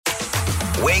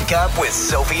Pickup with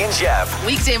Sophie and Jeff.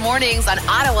 Weekday mornings on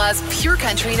Ottawa's Pure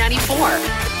Country 94.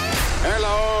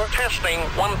 Hello, testing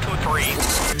 1, 2,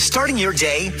 3. Starting your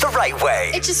day the right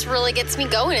way. It just really gets me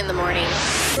going in the morning.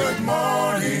 Good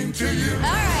morning to you. All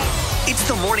right. It's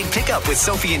the Morning Pickup with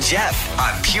Sophie and Jeff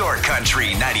on Pure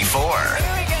Country 94.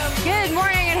 Good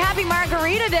morning and happy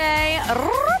Margarita Day.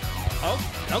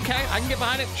 Oh, okay. I can get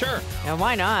behind it. Sure. Yeah,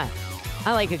 why not?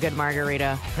 I like a good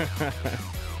margarita.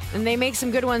 And they make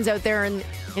some good ones out there in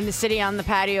the city on them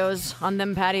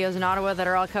patios in Ottawa that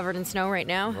are all covered in snow right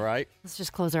now. Right. Let's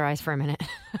just close our eyes for a minute.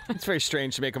 It's very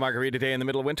strange to make a margarita day in the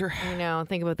middle of winter. I know.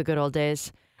 Think about the good old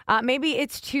days. Maybe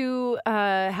it's to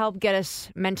help get us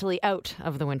mentally out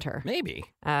of the winter. Maybe.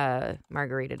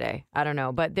 Margarita Day. I don't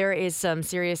know. But there is some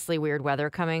seriously weird weather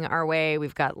coming our way.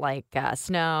 We've got like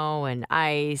snow and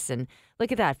ice. And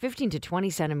look at that. 15 to 20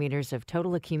 centimeters of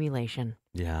total accumulation.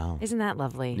 Yeah. Isn't that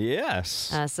lovely?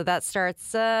 Yes. So that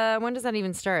starts, when does that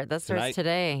even start? That starts Tonight,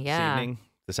 today. Yeah. This evening,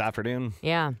 this afternoon.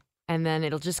 Yeah. And then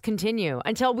it'll just continue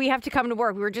until we have to come to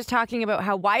work. We were just talking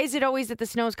about why is it always that the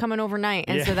snow's coming overnight?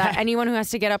 And so that anyone who has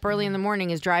to get up early in the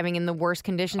morning is driving in the worst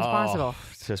conditions possible.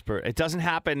 It's just, it doesn't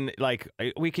happen, like,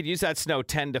 we could use that snow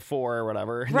 10 to 4 or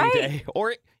whatever in Right. the day.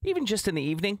 Or even just in the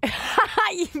evening.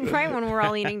 Right, when we're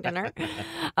all eating dinner.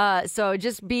 So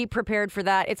just be prepared for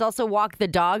that. It's also Walk the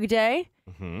Dog Day.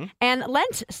 Mm-hmm. And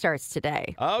Lent starts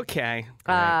today. Okay.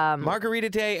 Margarita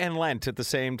Day and Lent at the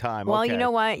same time. Well, okay. You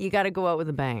know what? You got to go out with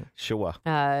a bang. Sure.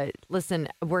 Listen,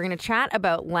 we're going to chat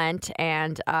about Lent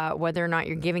and whether or not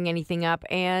you're giving anything up.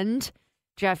 And,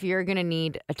 Jeff, you're going to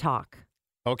need a talk.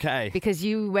 Okay. Because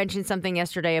you mentioned something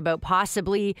yesterday about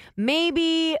possibly,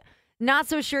 maybe, not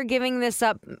so sure giving this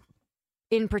up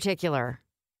in particular.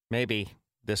 Maybe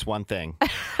this one thing.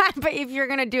 But if you're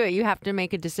going to do it, you have to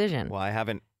make a decision. Well, I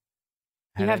haven't.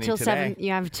 You have till today. 7.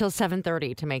 You have till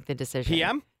 7:30 to make the decision.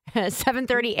 PM?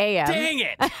 7:30 a.m. Dang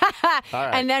it! All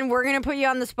right. And then we're gonna put you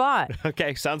on the spot.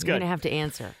 Okay, sounds You're good. gonna have to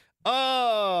answer.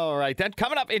 All right, then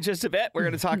coming up in just a bit, we're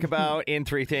going to talk about in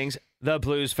 3 things the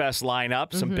Bluesfest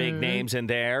lineup. Some big names in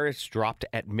there. It's dropped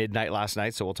at midnight last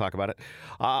night, so we'll talk about it.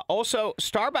 Also,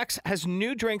 Starbucks has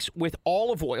new drinks with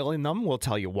olive oil in them. We'll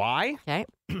tell you why. Okay.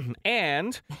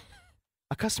 And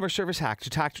a customer service hack to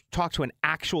talk to an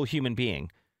actual human being.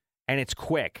 And it's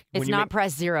quick. It's not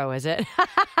press 0, is it?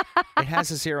 It has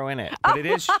a 0 in it, but it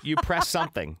is, you press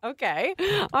something. Okay.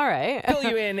 All right. Fill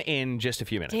you in just a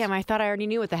few minutes. Damn, I thought I already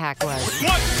knew what the hack was. 1, 2,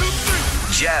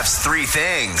 3. Jeff's 3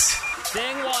 things.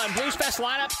 Thing 1, Bluesfest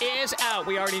lineup is out.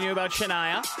 We already knew about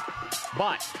Shania,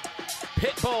 but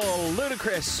Pitbull,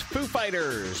 Ludacris, Foo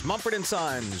Fighters, Mumford &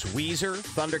 Sons, Weezer,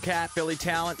 Thundercat, Billy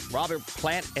Talent, Robert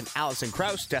Plant, and Alison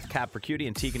Krauss, Death Cab for Cutie,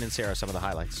 and Tegan and Sarah, some of the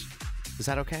highlights. Is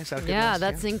that okay? Is that a good Yeah, list?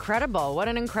 that's incredible. What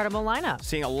an incredible lineup.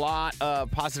 Seeing a lot of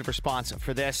positive response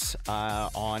for this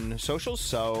on socials.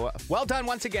 So well done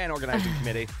once again, organizing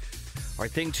committee. All right,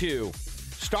 thing 2.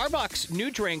 Starbucks new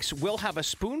drinks will have a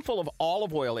spoonful of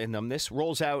olive oil in them. This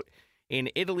rolls out in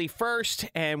Italy first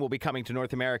and will be coming to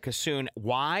North America soon.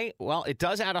 Why? Well, it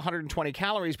does add 120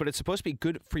 calories, but it's supposed to be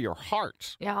good for your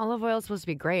heart. Yeah, olive oil is supposed to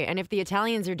be great. And if the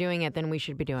Italians are doing it, then we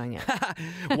should be doing it.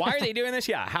 Why are they doing this?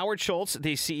 Yeah, Howard Schultz,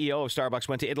 the CEO of Starbucks,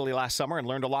 went to Italy last summer and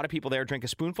learned a lot of people there drink a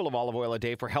spoonful of olive oil a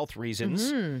day for health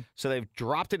reasons. So they've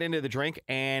dropped it into the drink,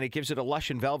 and it gives it a lush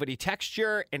and velvety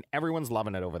texture, and everyone's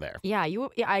loving it over there. Yeah,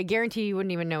 I guarantee you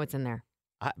wouldn't even know it's in there.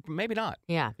 Maybe not.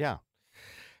 Yeah. Yeah.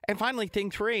 And finally,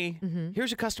 thing 3,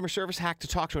 here's a customer service hack to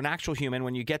talk to an actual human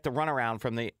when you get the runaround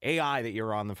from the AI that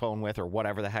you're on the phone with or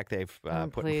whatever the heck they've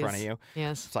put in front of you.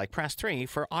 Yes. It's like, press 3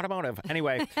 for automotive.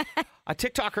 Anyway, a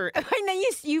TikToker. And then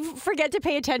you forget to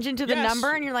pay attention to the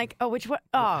number, and you're like, oh, which one?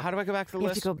 Oh. How do I go back to the You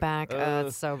list? have to go back.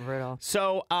 It's so brutal.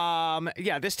 So,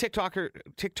 this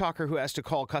TikToker who has to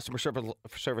call customer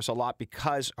service a lot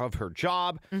because of her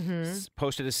job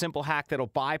posted a simple hack that'll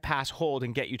bypass hold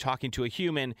and get you talking to a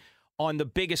human. On the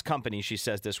biggest company, she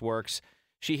says this works.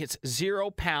 She hits 0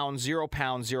 pound, 0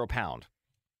 pound, 0 pound.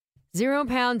 0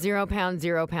 pound, 0 pound,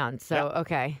 0 pound. So,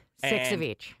 okay. 6 of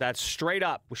each. That's straight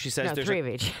up. She says No, there's 3 of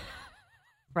each.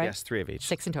 Right? Yes, 3 of each.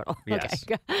 6 in total. Yes.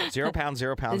 Okay. 0 pound,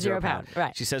 0 pound, 0 pound.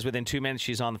 Right. She says within 2 minutes,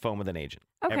 she's on the phone with an agent.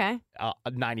 Okay.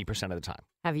 90% of the time.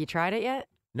 Have you tried it yet?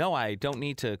 No, I don't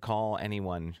need to call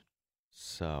anyone.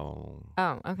 So.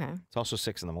 Oh, okay. It's also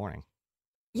 6 in the morning.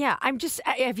 Yeah, I'm just.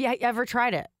 Have you ever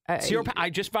tried it? I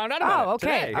just found out about it. Oh,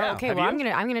 okay. Today. Yeah. Okay. Have Well, you?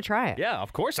 I'm gonna try it. Yeah,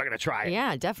 of course I'm gonna try it.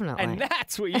 Yeah, definitely. And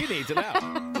that's what you need to know.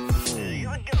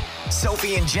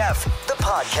 Sophie and Jeff, the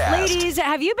podcast. Ladies,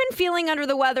 have you been feeling under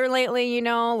the weather lately? You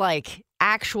know, like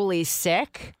actually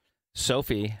sick?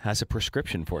 Sophie has a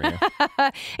prescription for you.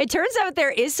 It turns out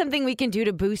there is something we can do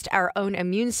to boost our own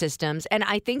immune systems, and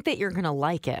I think that you're going to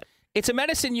like it. It's a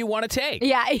medicine you want to take.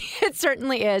 Yeah, it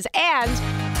certainly is. And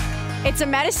it's a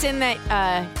medicine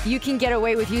that you can get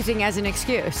away with using as an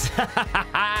excuse.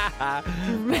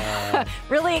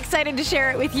 Really excited to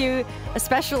share it with you,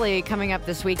 especially coming up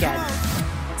this weekend.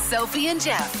 Sophie and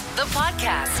Jeff, the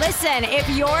podcast. Listen, if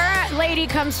your lady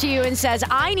comes to you and says,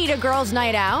 I need a girls'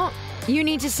 night out, you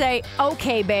need to say,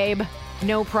 okay, babe,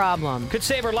 no problem. Could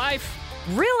save her life.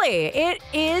 Really, it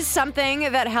is something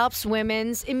that helps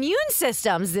women's immune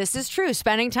systems. This is true.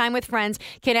 Spending time with friends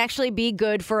can actually be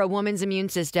good for a woman's immune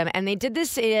system. And they did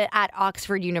this at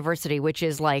Oxford University, which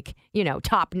is like,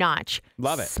 top notch.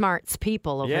 Love it. Smarts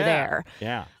people over there.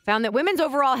 Yeah. Found that women's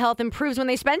overall health improves when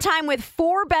they spend time with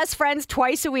 4 best friends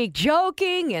twice a week.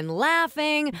 Joking and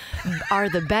laughing are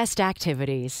the best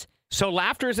activities. So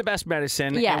laughter is the best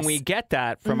medicine, Yes. and we get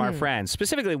that from our friends.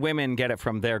 Specifically, women get it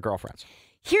from their girlfriends.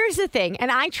 Here's the thing,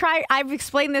 and I've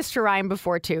explained this to Ryan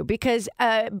before too, because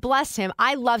bless him,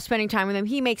 I love spending time with him.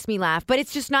 He makes me laugh, but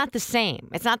it's just not the same.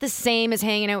 It's not the same as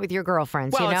hanging out with your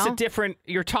girlfriends, Well, you know?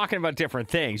 you're talking about different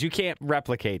things. You can't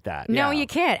replicate that. No, Yeah. you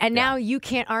can't. And now you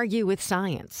can't argue with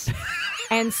science.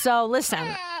 And so, listen,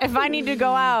 if I need to go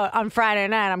out on Friday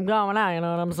night, I'm going out, you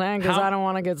know what I'm saying? Because I don't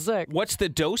want to get sick. What's the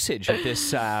dosage of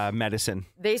this medicine?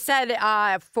 They said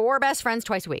 4 best friends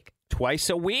twice a week. Twice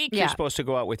a week, Yeah. you're supposed to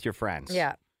go out with your friends.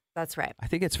 Yeah, that's right. I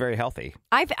think it's very healthy.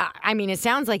 I mean, it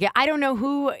sounds like it. I don't know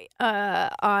who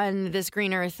on this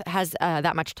green earth has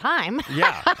that much time.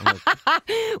 Yeah.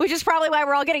 Which is probably why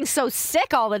we're all getting so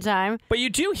sick all the time. But you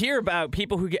do hear about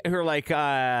people who are like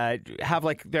have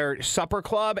like their supper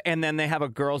club and then they have a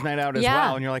girls' night out as Yeah.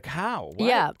 well, and you're like, how? What?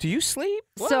 Yeah. Do you sleep?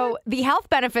 What? So the health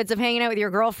benefits of hanging out with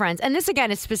your girlfriends, and this again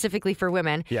is specifically for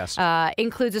women, Yes.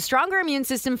 includes a stronger immune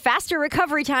system, faster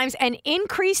recovery times, and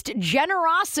increased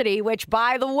generosity, which,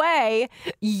 by the way,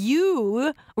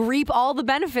 you reap all the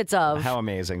benefits of. How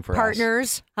amazing for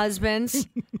Partners, husbands.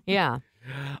 Yeah.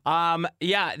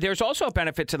 Yeah, there's also a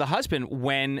benefit to the husband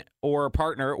or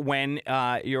partner when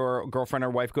your girlfriend or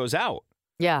wife goes out.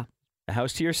 Yeah. The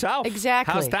house to yourself.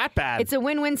 Exactly. How's that bad? It's a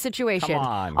win-win situation. Come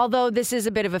on. Although this is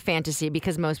a bit of a fantasy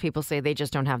because most people say they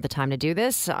just don't have the time to do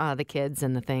this, the kids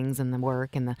and the things and the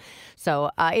work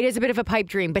so it is a bit of a pipe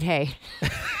dream. But hey,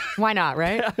 why not,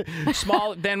 right?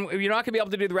 Small. Then you're not going to be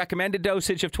able to do the recommended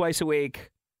dosage of twice a week.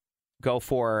 Go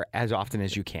for as often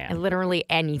as you can. Literally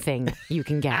anything you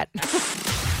can get.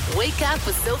 Wake up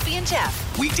with Sophie and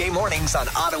Jeff. Weekday mornings on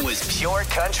Ottawa's Pure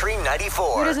Country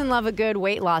 94. Who doesn't love a good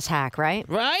weight loss hack, right?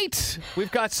 Right.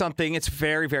 We've got something. It's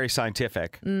very, very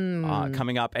scientific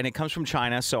coming up, and it comes from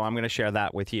China, so I'm going to share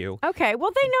that with you. Okay.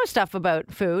 Well, they know stuff about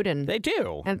food, and They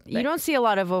do. and you don't see a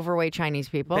lot of overweight Chinese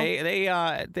people.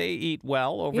 They eat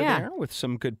well over there with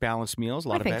some good balanced meals, a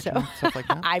lot I of think vegetables, so. stuff like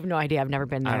that. I have no idea. I've never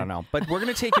been there. I don't know. But we're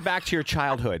going to take you back to your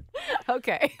childhood.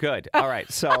 Okay. Good. All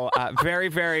right. So very,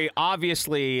 very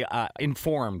obviously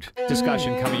informed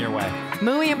discussion coming your way.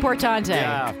 Muy importante.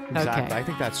 Yeah, exactly. Okay. I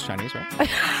think that's Chinese, right?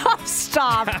 Oh,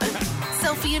 stop.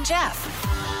 Sophie and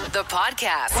Jeff, the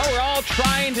podcast. Well, we're all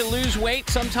trying to lose weight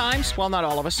sometimes. Well, not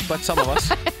all of us, but some of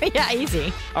us. Yeah,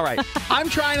 easy. All right. I'm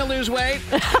trying to lose weight.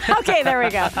 Okay, there we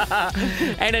go.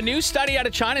 And a new study out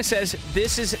of China says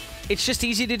it's just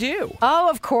easy to do. Oh,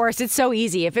 of course. It's so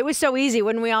easy. If it was so easy,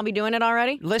 wouldn't we all be doing it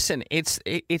already? Listen,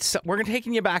 we're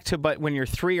taking you back to when you're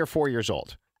 3 or 4 years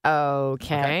old.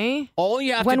 Okay. All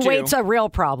you have When to do. weight's a real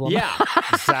problem. Yeah,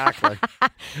 exactly.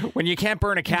 When you can't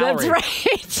burn a calorie.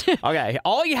 That's right. Okay,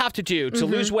 all you have to do to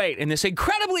lose weight in this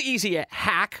incredibly easy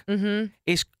hack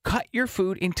is cut your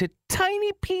food into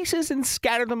tiny pieces and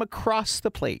scatter them across the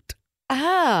plate.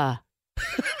 Ah.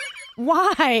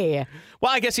 Why?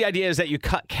 Well, I guess the idea is that you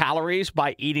cut calories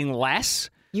by eating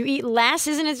less. You eat less?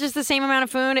 Isn't it just the same amount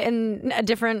of food in a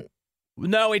different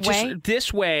No, it way? just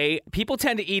this way, people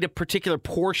tend to eat a particular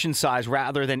portion size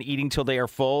rather than eating till they are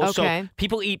full. Okay. So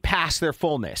people eat past their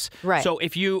fullness. Right. So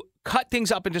if you cut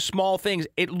things up into small things,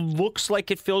 it looks like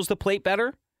it fills the plate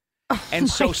better. And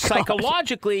so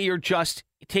psychologically, you're just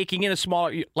taking in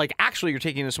you're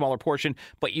taking in a smaller portion,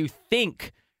 but you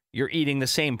think you're eating the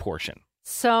same portion.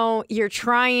 So you're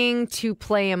trying to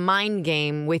play a mind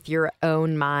game with your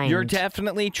own mind. You're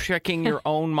definitely tricking your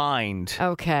own mind.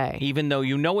 Okay. Even though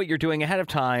you know what you're doing ahead of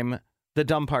time, the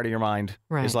dumb part of your mind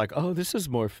is like, oh, this is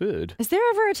more food. Is there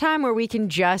ever a time where we can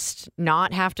just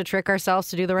not have to trick ourselves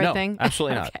to do the right No, thing?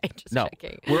 absolutely not. Okay, just No,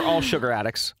 checking. we're all sugar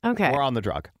addicts. Okay. We're on the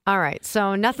drug. All right.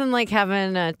 So nothing like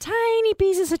having tiny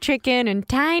pieces of chicken and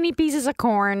tiny pieces of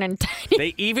corn and tiny...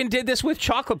 They even did this with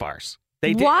chocolate bars.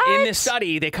 They did, What? in this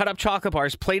study, they cut up chocolate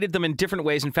bars, plated them in different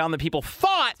ways, and found that people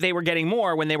thought they were getting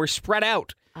more when they were spread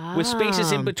out with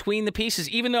spaces in between the pieces.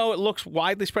 Even though it looks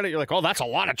widely spread out, you're like, oh, that's a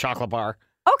lot of chocolate bar.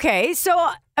 Okay, so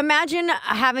imagine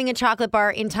having a chocolate bar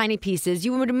in tiny pieces.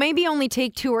 You would maybe only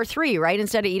take 2 or 3, right?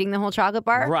 Instead of eating the whole chocolate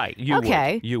bar? Right. You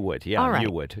would. You would. Yeah, All right. you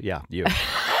would. Yeah, you.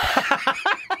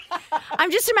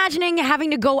 I'm just imagining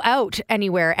having to go out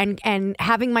anywhere and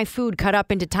having my food cut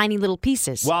up into tiny little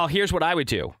pieces. Well, here's what I would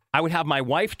do. I would have my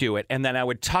wife do it, and then I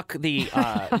would tuck the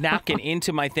napkin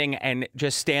into my thing and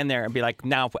just stand there and be like,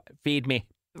 now feed me.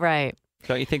 Right.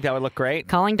 Don't you think that would look great?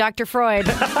 Calling Dr. Freud.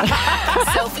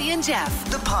 Sophie and Jeff.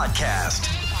 The podcast.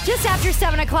 Just after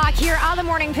 7 o'clock here on the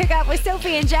morning pickup with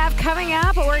Sophie and Jeff. Coming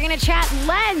up, we're going to chat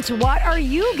Lent. What are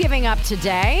you giving up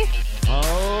today?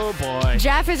 Oh, boy.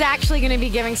 Jeff is actually going to be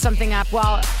giving something up.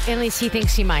 Well, at least he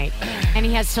thinks he might. And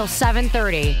he has till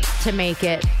 7:30 to make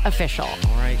it official.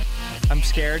 All right. I'm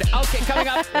scared. Okay, coming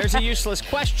up, there's a useless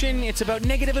question. It's about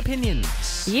negative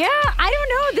opinions. Yeah, I don't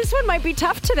know. This one might be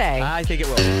tough today. I think it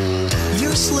will.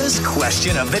 Useless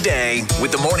question of the day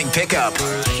with the morning pickup.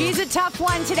 She's a tough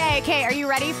one today. Okay, are you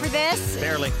ready for this?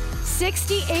 Barely.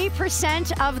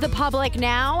 68% of the public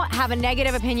now have a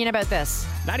negative opinion about this.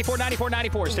 94.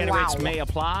 Standard Wow. rates may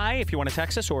apply if you want to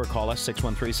text us or call us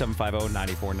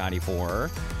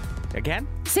 613-750-9494. Again?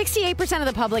 68% of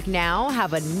the public now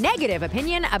have a negative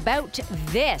opinion about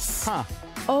this. Huh.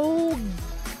 Oh,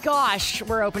 gosh.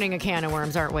 We're opening a can of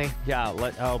worms, aren't we? Yeah.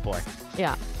 Oh, boy.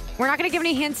 Yeah. We're not going to give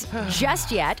any hints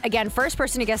just yet. Again, first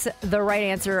person to guess the right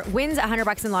answer wins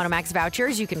 $100 in Lotto Max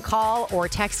vouchers. You can call or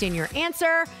text in your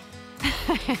answer.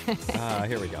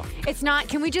 Here we go. It's not,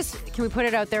 can we put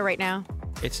it out there right now?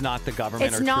 It's not the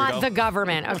government It's or not Trudeau. the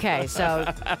government. Okay,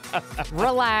 so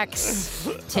relax,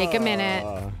 take a minute,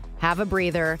 have a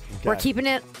breather. Okay. We're keeping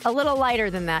it a little lighter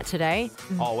than that today.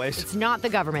 Always. It's not the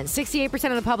government. 68%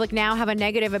 of the public now have a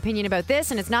negative opinion about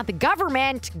this, and it's not the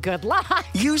government. Good luck.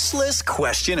 Useless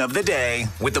question of the day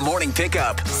with the morning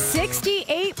pickup.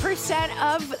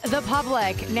 68% of the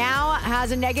public now has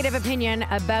a negative opinion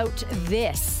about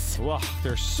this. Whoa,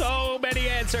 there's so many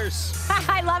answers.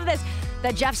 I love this.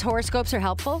 That Jeff's horoscopes are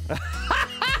helpful.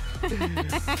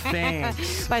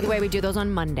 Thanks. By the way, we do those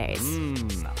on Mondays.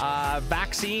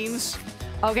 Vaccines.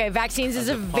 Okay, vaccines is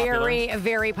a very, popular?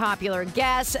 very popular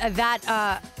guess.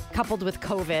 That coupled with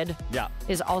COVID Yeah.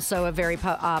 is also a very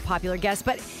popular guess.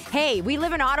 But hey, we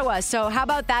live in Ottawa, so how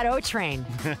about that O train?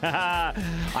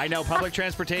 I know public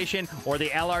transportation or the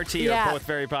LRT Yeah. are both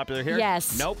very popular here.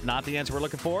 Yes. Nope, not the answer we're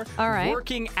looking for. All right.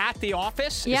 Working at the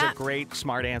office is Yeah. a great,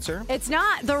 smart answer. It's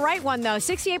not the right one, though.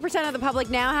 68% of the public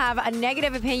now have a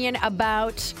negative opinion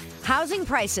about housing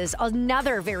prices.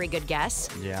 Another very good guess.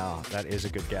 Yeah, that is a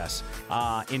good guess.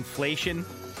 Inflation.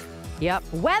 Yep.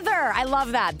 Weather. I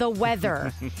love that. The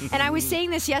weather. And I was saying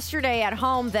this yesterday at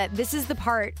home that this is the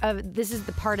part of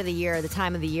the year, the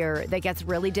time of the year that gets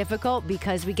really difficult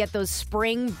because we get those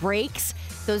spring breaks,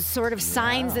 those sort of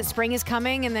signs that spring is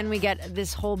coming, and then we get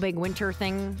this whole big winter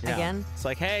thing Yeah. again. It's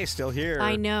like, hey, still here.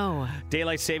 I know.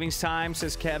 Daylight savings time,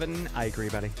 says Kevin. I agree,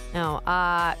 buddy. No.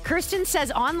 Kirsten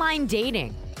says online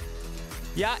dating.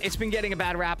 Yeah, it's been getting a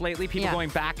bad rap lately. People Yeah. going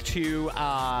back to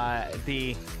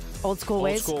the Old school old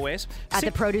ways. school ways. At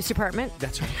the produce department.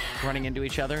 That's right. Running into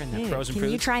each other in the frozen Can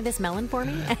foods. you try this melon for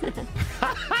me?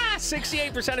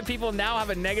 68% of people now have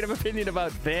a negative opinion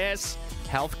about this.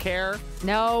 Healthcare.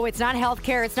 No, it's not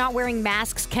healthcare. It's not wearing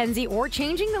masks, Kenzie, or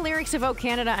changing the lyrics of "Oh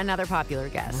Canada," another popular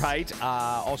guess. Right.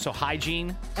 Also,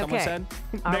 hygiene, someone Okay. said.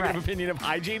 All Negative right. opinion of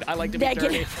hygiene. I like to be dirty.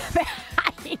 Negative.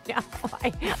 I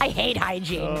know. I hate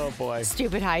hygiene. Oh, boy.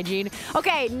 Stupid hygiene.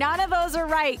 Okay, none of those are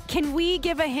right. Can we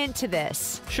give a hint to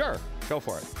this? Sure. Go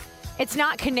for it. It's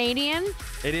not Canadian.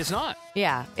 It is not.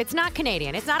 Yeah, it's not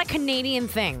Canadian. It's not a Canadian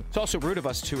thing. It's also rude of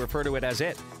us to refer to it as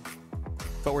it.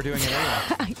 But we're doing it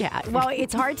anyway. Yeah, well,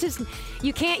 it's hard to.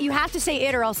 You have to say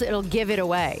it or else it'll give it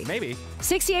away. Maybe.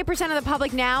 68% of the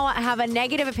public now have a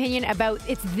negative opinion about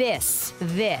it's this.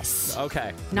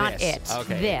 Okay. Not This. it.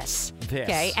 Okay. This. This.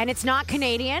 Okay, and it's not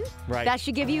Canadian. Right. That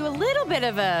should give you a little bit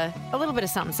of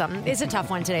something. It's a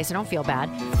tough one today, so don't feel bad.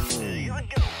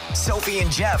 Sophie and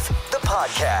Jeff, the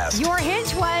podcast. Your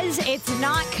hint was it's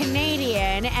not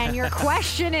Canadian, and your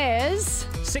question is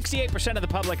 68% of the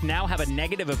public now have a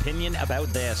negative opinion about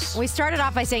this. we started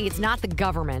off by saying it's not the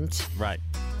government, Right.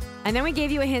 and then we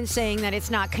gave you a hint saying that it's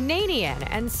not Canadian.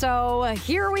 And so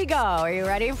here we go. Are you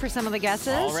ready for some of the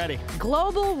guesses? All ready.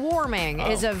 Global warming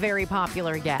is a very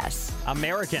popular guess.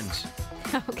 Americans.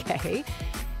 Okay.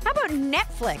 How about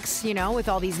Netflix, with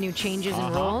all these new changes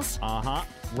and rules?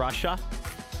 Russia.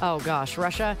 Oh, gosh.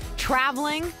 Russia.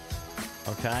 Traveling.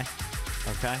 Okay.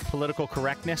 Okay. Political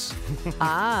correctness.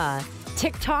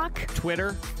 TikTok.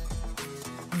 Twitter.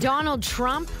 Donald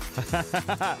Trump.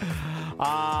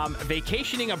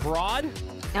 Vacationing abroad.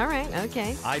 All right.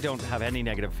 Okay. I don't have any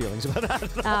negative feelings about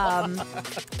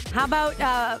that. How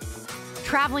about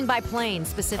traveling by plane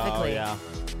specifically? Oh,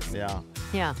 yeah.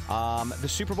 Yeah. The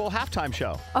Super Bowl halftime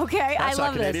show. Okay. That's I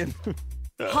love not Canadian. this.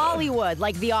 Hollywood,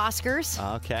 like the Oscars.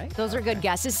 Okay. Those are good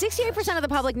guesses. 68% of the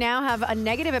public now have a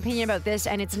negative opinion about this,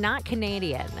 and it's not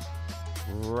Canadian.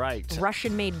 Right.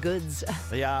 Russian-made goods.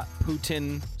 Yeah,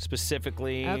 Putin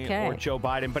specifically, Okay. or Joe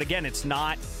Biden. But again, it's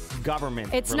not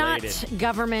government It's related. not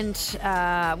government,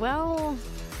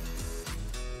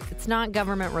 it's not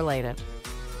government related.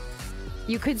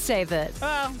 You could say that,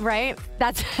 right?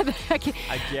 That's I guess.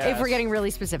 if we're getting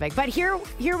really specific. But here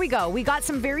we go. We got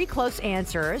some very close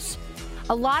answers.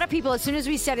 A lot of people, as soon as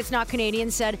we said it's not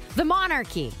Canadian, said the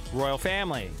monarchy. Royal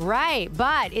family. Right,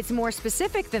 but it's more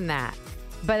specific than that.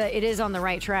 But it is on the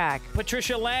right track.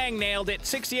 Patricia Lang nailed it.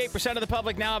 68% of the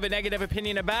public now have a negative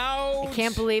opinion about. I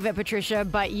can't believe it, Patricia,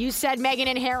 but you said Meghan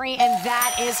and Harry, and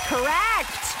that is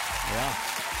correct.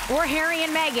 Yeah. Or Harry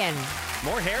and Meghan.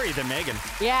 More Harry than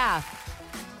Meghan. Yeah.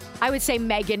 I would say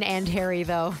Meghan and Harry,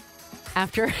 though,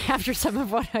 after some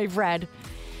of what I've read.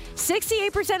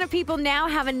 68% of people now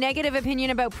have a negative opinion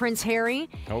about Prince Harry.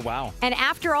 Oh, wow. And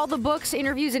after all the books,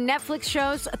 interviews, and Netflix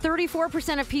shows,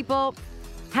 34% of people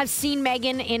have seen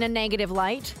Meghan in a negative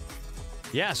light.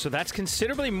 Yeah, so that's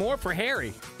considerably more for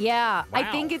Harry. Yeah, Wow.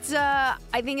 I think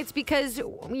it's because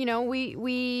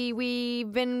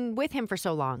we've been with him for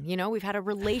so long. We've had a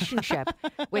relationship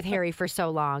with Harry for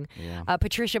so long. Yeah.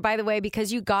 Patricia, by the way,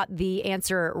 because you got the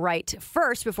answer right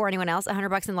first before anyone else,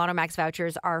 $100 in Lotto Max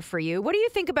vouchers are for you. What do you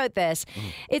think about this?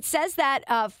 It says that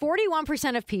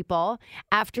 41% of people,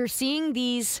 after seeing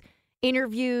these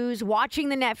interviews, watching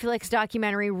the Netflix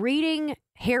documentary, reading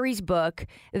Harry's book,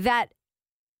 that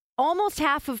almost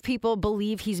half of people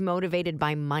believe he's motivated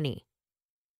by money.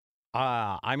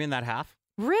 I'm in that half.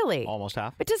 Really? Almost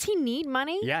half. But does he need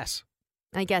money? Yes.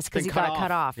 I guess because he Been got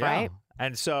cut off, Yeah. right?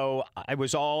 And so I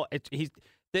was all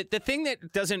the thing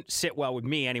that doesn't sit well with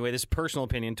me anyway. This is personal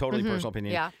opinion, totally personal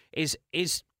opinion. Yeah. Is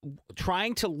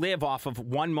trying to live off of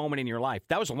one moment in your life.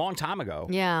 That was a long time ago.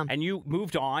 Yeah. And you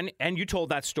moved on, and you told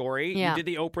that story. Yeah. You did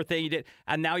the Oprah thing.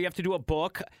 And now you have to do a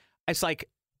book. It's like,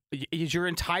 is your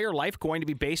entire life going to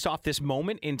be based off this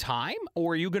moment in time,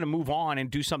 or are you going to move on and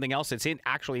do something else that's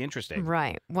actually interesting?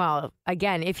 Right. Well,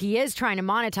 again, if he is trying to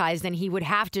monetize, then he would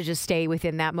have to just stay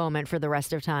within that moment for the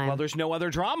rest of time. Well, there's no other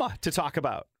drama to talk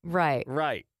about. Right.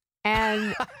 Right.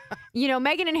 And,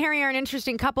 Meghan and Harry are an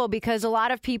interesting couple because a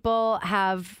lot of people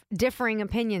have differing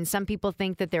opinions. Some people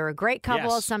think that they're a great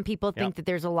couple. Yes. Some people think that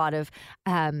there's a lot of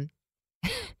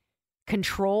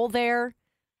control there.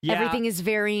 Yeah. Everything is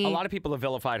very... A lot of people have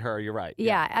vilified her. You're right.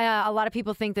 Yeah. A lot of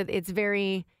people think that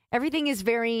everything is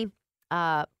very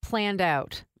planned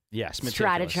out. Yes.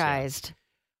 Meticulous, strategized. Yeah.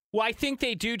 Well, I think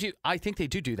they do that.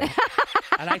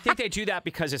 And I think they do that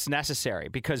because it's necessary,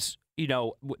 because,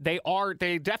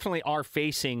 they definitely are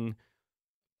facing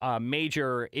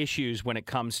major issues when it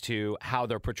comes to how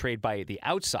they're portrayed by the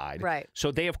outside. Right.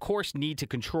 So they, of course, need to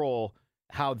control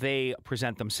how they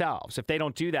present themselves. If they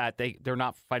don't do that, they're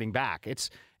not fighting back. It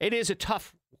is a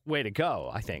tough way to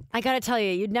go, I think. I got to tell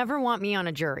you, you'd never want me on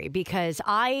a jury because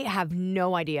I have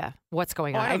no idea what's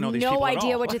going on. I don't know these have no people at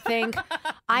idea all. what to think.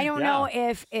 I don't know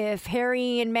if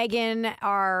Harry and Meghan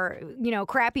are,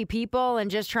 crappy people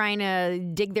and just trying to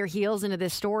dig their heels into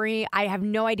this story. I have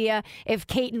no idea if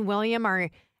Kate and William are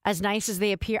as nice as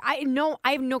they appear. I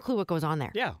have no clue what goes on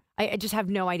there. Yeah. I just have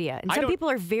no idea. And some people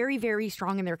are very, very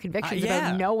strong in their convictions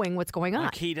about knowing what's going on.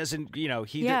 Like he doesn't,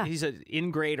 he's an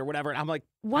ingrate or whatever. And I'm like,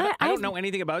 what? I don't know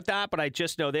anything about that, but I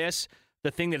just know this. The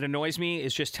thing that annoys me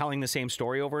is just telling the same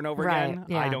story over and over again.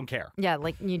 Yeah. I don't care. Yeah,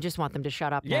 like you just want them to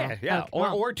shut up now. Yeah.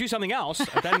 Like, Or do something else.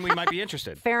 Then we might be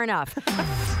interested. Fair enough.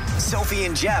 Sophie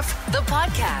and Jeff. The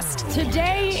podcast.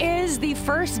 Today is the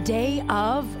first day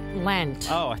of Lent.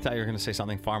 Oh, I thought you were going to say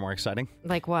something far more exciting.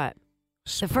 Like what?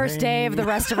 The first day of the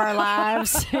rest of our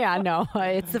lives. Yeah, no,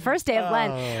 it's the first day of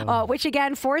Lent, which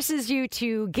again forces you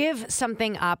to give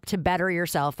something up to better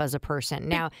yourself as a person.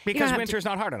 Now, because winter's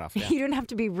not hard enough. Yeah. You don't have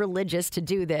to be religious to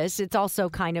do this. It's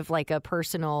also kind of like a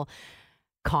personal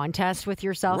contest with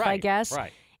yourself, I guess.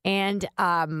 Right. And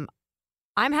I'm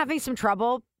having some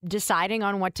trouble deciding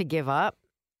on what to give up.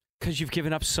 Because you've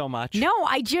given up so much. No,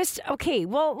 I'm just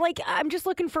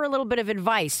looking for a little bit of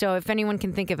advice. So if anyone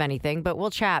can think of anything, but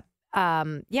we'll chat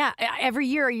every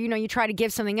year, you try to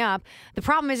give something up. The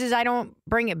problem is I don't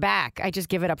bring it back. I just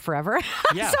give it up forever.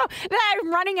 Yeah. So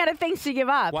I'm running out of things to give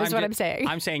up, is what I'm saying.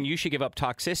 I'm saying you should give up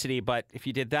toxicity, but if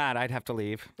you did that, I'd have to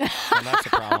leave. So that's a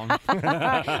problem.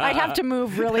 I'd have to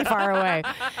move really far away.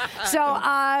 So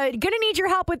gonna need your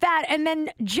help with that. And then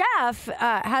Jeff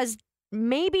has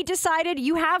maybe decided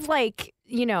you have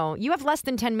you have less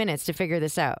than 10 minutes to figure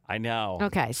this out. I know.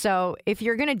 Okay, so if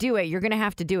you're going to do it, you're going to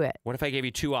have to do it. What if I gave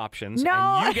you 2 options No.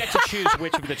 and you get to choose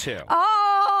which of the 2?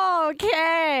 Oh,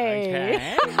 okay.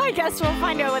 Okay. I guess we'll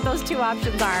find out what those 2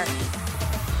 options are.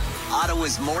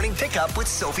 Ottawa's Morning Pickup with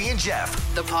Sophie and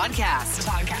Jeff. The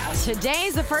podcast.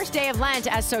 Today's the first day of Lent,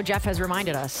 as so Jeff has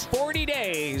reminded us. 40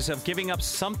 days of giving up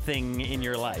something in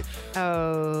your life.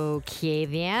 Okay,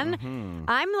 then. Mm-hmm.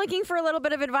 I'm looking for a little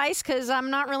bit of advice because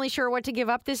I'm not really sure what to give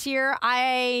up this year.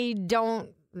 I don't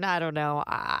know.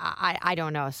 I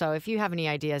don't know. So if you have any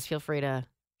ideas, feel free to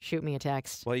shoot me a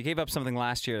text. Well, you gave up something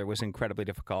last year that was incredibly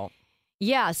difficult.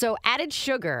 Yeah, so added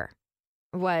sugar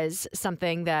was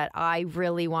something that I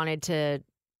really wanted to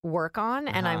work on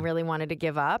and I really wanted to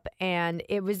give up. And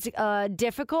it was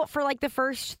difficult for like the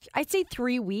first, I'd say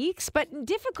 3 weeks, but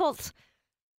difficult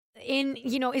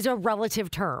is a relative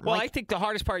term. Well, I think the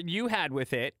hardest part you had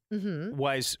with it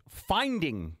was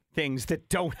finding things that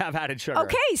don't have added sugar.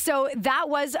 Okay, so that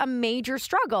was a major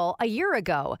struggle a year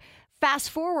ago.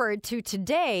 Fast forward to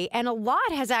today, and a lot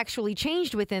has actually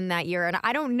changed within that year. And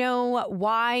I don't know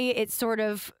why it sort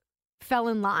of fell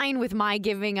in line with my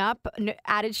giving up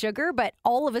added sugar, but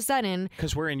all of a sudden...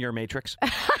 Because we're in your matrix.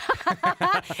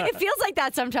 It feels like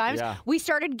that sometimes. Yeah. We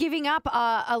started giving up.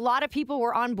 A lot of people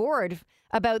were on board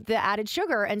about the added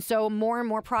sugar, and so more and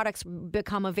more products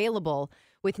become available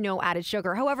with no added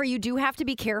sugar. However, you do have to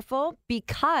be careful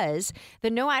because the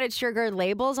no added sugar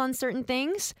labels on certain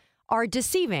things are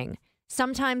deceiving.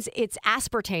 Sometimes it's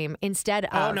aspartame instead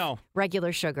of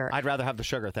regular sugar. I'd rather have the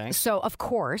sugar, thanks. So, of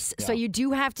course. Yeah. So you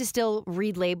do have to still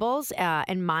read labels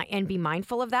and be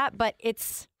mindful of that. But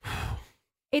it's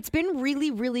been really,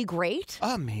 really great.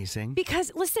 Amazing.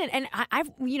 Because, listen, and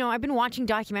I've been watching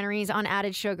documentaries on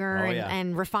added sugar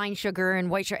and refined sugar and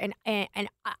white sugar. And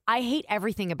I hate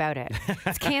everything about it.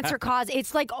 It's cancer cause.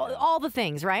 It's like all the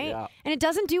things, right? Yeah. And it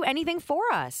doesn't do anything for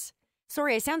us.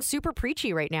 Sorry, I sound super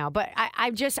preachy right now, but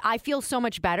I feel so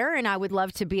much better, and I would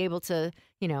love to be able to,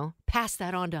 pass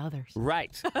that on to others.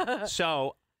 Right.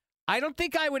 So I don't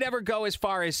think I would ever go as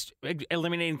far as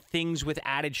eliminating things with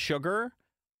added sugar,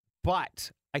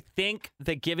 but I think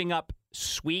that giving up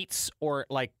sweets or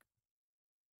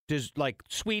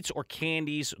sweets or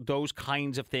candies, those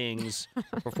kinds of things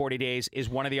for 40 days is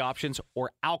one of the options,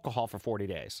 or alcohol for 40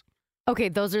 days. Okay,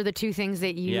 those are the 2 things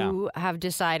that you have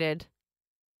decided.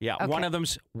 Yeah, okay. One of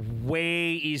them's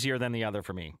way easier than the other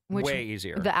for me. Way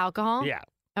easier. The alcohol? Yeah.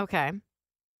 Okay.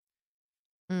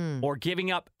 Or giving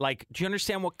up, do you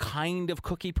understand what kind of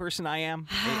cookie person I am?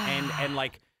 and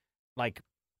like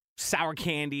sour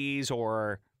candies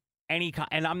or any kind.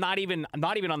 And I'm not even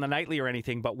on the nightly or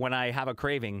anything, but when I have a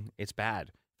craving, it's bad.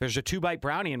 There's a 2-bite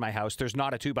brownie in my house. There's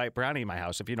not a 2-bite brownie in my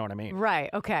house, if you know what I mean. Right,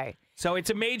 okay. So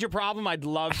it's a major problem. I'd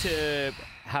love to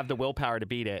have the willpower to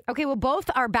beat it. Okay, well,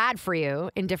 both are bad for you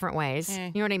in different ways.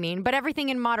 You know what I mean? But everything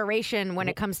in moderation when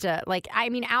it comes to,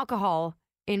 alcohol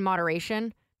in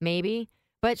moderation, maybe.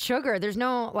 But sugar, there's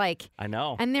no, I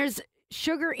know. And there's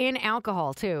sugar in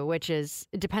alcohol, too, which it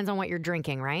depends on what you're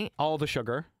drinking, right? All the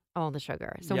sugar. All the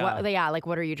sugar. So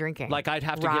what are you drinking? I'd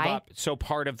have to give up. So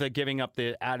part of the giving up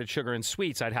the added sugar and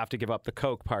sweets, I'd have to give up the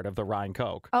Coke part of the Rye and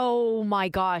Coke. Oh my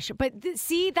gosh. But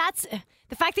see, that's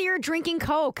the fact that you're drinking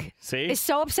Coke. See? Is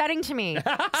so upsetting to me.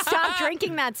 Stop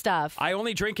drinking that stuff. I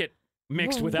only drink it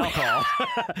mixed with alcohol.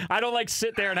 I don't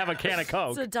sit there and have a can of Coke.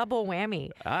 It's a double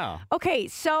whammy. Oh. Okay,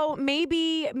 so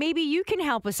maybe you can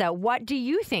help us out. What do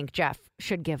you think Jeff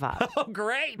should give up? Oh,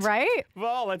 great. Right?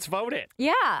 Well, let's vote it.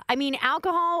 Yeah. I mean,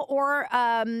 alcohol or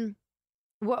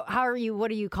what are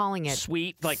you calling it?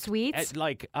 Sweet, sweets?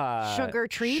 Sugar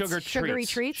treats? Sugary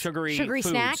treats? Sugary foods,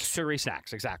 snacks? Sugary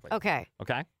snacks, exactly. Okay.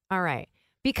 Okay? All right.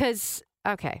 Because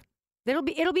it'll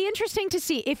be interesting to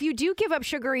see if you do give up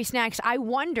sugary snacks. I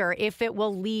wonder if it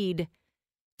will lead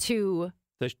to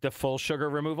the full sugar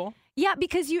removal. Yeah,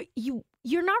 because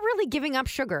you're not really giving up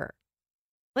sugar.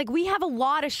 We have a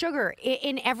lot of sugar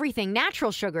in everything,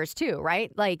 natural sugars too,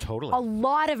 right? Totally. A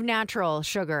lot of natural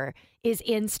sugar is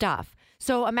in stuff.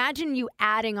 So imagine you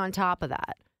adding on top of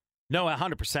that. No,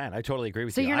 100%. I totally agree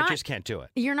with you. I just can't do it.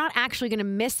 You're not actually going to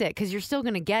miss it because you're still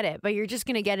going to get it, but you're just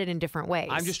going to get it in different ways.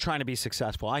 I'm just trying to be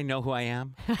successful. I know who I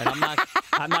am, and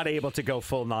I'm not able to go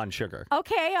full non-sugar.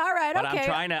 Okay, all right, but okay.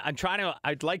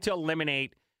 I'd like to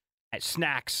eliminate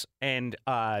snacks and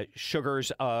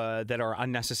sugars that are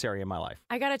unnecessary in my life.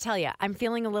 I got to tell you, I'm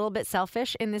feeling a little bit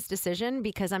selfish in this decision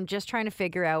because I'm just trying to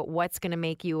figure out what's going to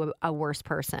make you a worse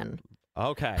person.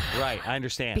 Okay, right. I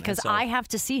understand. Because I have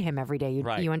to see him every day.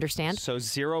 You understand? So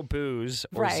zero booze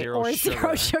or right, zero or sugar.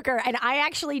 zero sugar. And I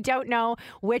actually don't know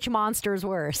which monster's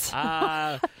worse.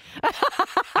 I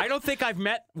don't think I've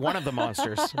met one of the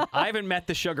monsters. I haven't met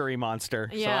the sugary monster,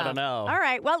 so I don't know. All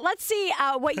right. Well, let's see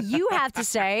what you have to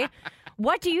say.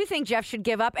 What do you think Jeff should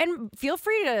give up? And feel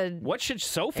free to. What should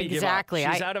Sophie give up? Exactly.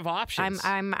 She's out of options.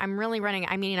 I'm really running.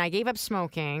 I mean, I gave up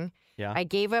smoking. Yeah. I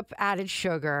gave up added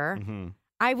sugar. Mm-hmm.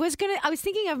 I was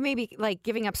thinking of maybe like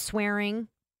giving up swearing,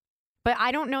 but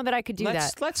I don't know that I could do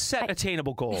that. Let's set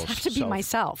attainable goals. I have to be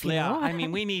myself. You know? I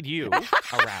mean, we need you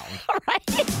around. All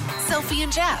right. Sophie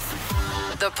and Jeff,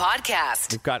 the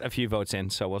podcast. We've got a few votes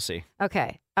in, so we'll see.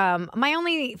 Okay. My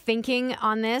only thinking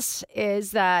on this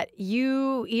is that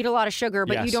you eat a lot of sugar,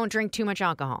 but you don't drink too much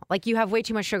alcohol. Like you have way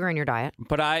too much sugar in your diet.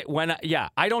 But I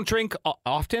don't drink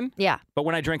often. Yeah. But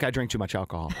when I drink too much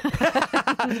alcohol.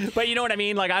 But you know what I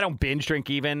mean? Like I don't binge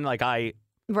drink even.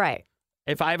 Right.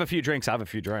 If I have a few drinks, I have a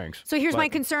few drinks. So here's my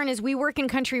concern is we work in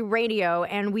country radio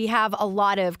and we have a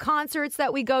lot of concerts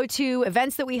that we go to,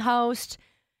 events that we host.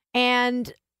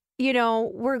 And,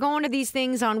 we're going to these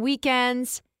things on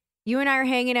weekends. You and I are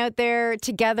hanging out there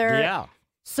together. Yeah.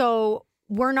 So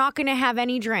we're not going to have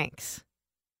any drinks.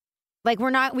 Like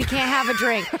we can't have a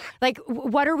drink. Like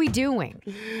what are we doing?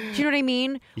 Do you know what I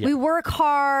mean? Yeah. We work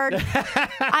hard.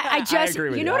 I just, agree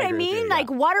with you know what I mean?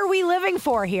 Like what are we living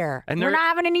for here? And we're not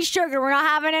having any sugar. We're not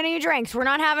having any drinks. We're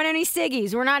not having any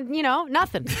ciggies. We're not,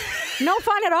 nothing. No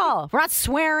fun at all. We're not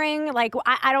swearing. Like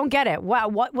I don't get it.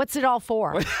 What's it all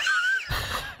for?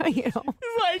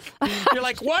 You're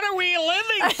like, what are we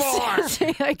living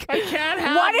for? Like, I can't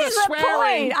have what is the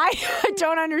swearing. point? I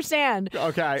don't understand.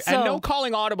 Okay, so, and no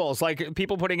calling audibles, like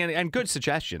people putting in, and good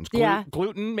suggestions.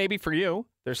 Gluten, maybe for you.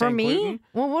 They're saying for me? gluten.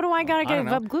 Well, what do I got to give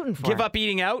up gluten for? Give up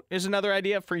eating out is another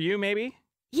idea for you, maybe?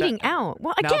 Eating out?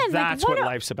 Well, again, that's what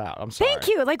life's about. I'm sorry. Thank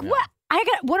you. Like, what?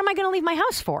 What am I going to leave my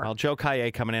house for? Well, Joe Kaye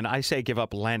coming in. I say give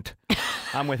up Lent.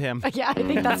 I'm with him. Yeah, I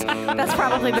think that's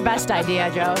probably the best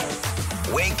idea, Joe.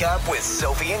 Wake up with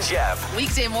Sophie and Jeff.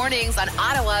 Weekday mornings on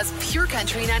Ottawa's Pure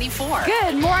Country 94.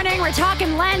 Good morning. We're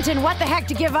talking Lent and what the heck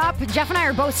to give up. Jeff and I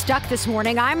are both stuck this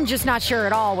morning. I'm just not sure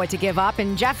at all what to give up.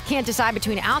 And Jeff can't decide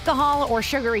between alcohol or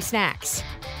sugary snacks.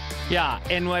 Yeah,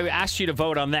 and we asked you to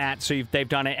vote on that, so they've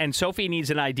done it. And Sophie needs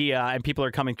an idea, and people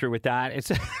are coming through with that.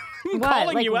 It's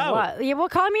calling you out. What? Yeah, well,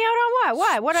 calling me out on what?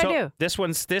 What? What'd I do?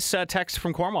 This text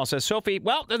from Cornwall says, Sophie,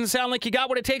 well, doesn't sound like you got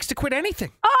what it takes to quit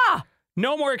anything. Ah!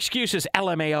 No more excuses,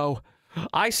 LMAO.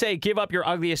 I say give up your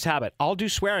ugliest habit. I'll do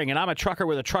swearing, and I'm a trucker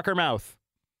with a trucker mouth.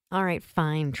 All right,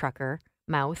 fine, trucker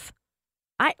mouth.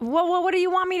 What do you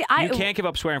want me to... You can't give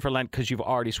up swearing for Lent because you've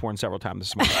already sworn several times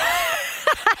this morning.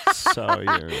 So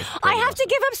I have to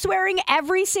give up swearing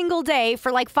every single day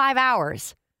for like 5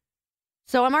 hours.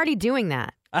 So I'm already doing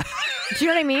that. Do you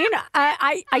know what I mean?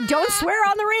 I don't swear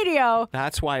on the radio.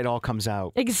 That's why it all comes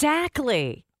out.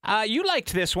 Exactly. You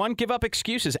liked this one. Give up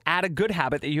excuses. Add a good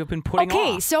habit that you have been putting off.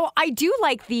 Okay, so I do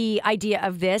like the idea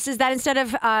of this, is that instead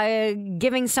of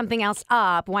giving something else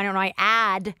up, why don't I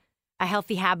add a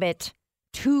healthy habit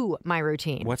to my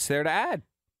routine? What's there to add?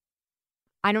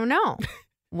 I don't know.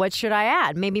 What should I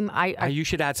add? Maybe you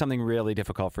should add something really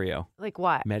difficult for you. Like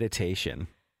what? Meditation.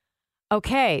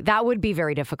 Okay, that would be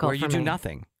very difficult for me. Where you do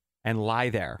nothing and lie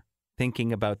there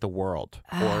thinking about the world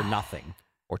or nothing.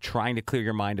 Or trying to clear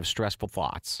your mind of stressful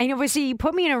thoughts. I know, but see, you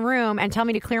put me in a room and tell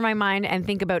me to clear my mind and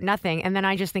think about nothing, and then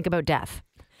I just think about death.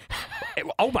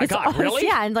 Oh my God, really?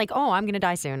 Yeah, and like, I'm going to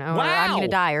die soon. Or I'm going to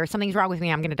die, or something's wrong with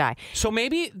me, I'm going to die. So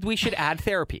maybe we should add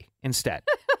therapy instead.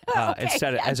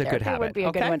 As a good habit. Would be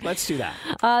a good one. Let's do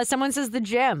that. Someone says the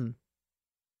gym.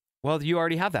 Well, you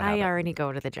already have that habit. I already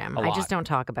go to the gym. I just don't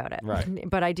talk about it. Right.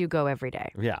 But I do go every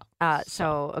day. Yeah.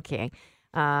 Okay.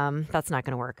 That's not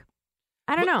going to work.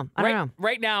 I don't know.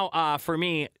 Right now, for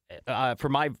me, for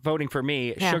my voting for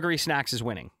me, sugary snacks is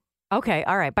winning. Okay.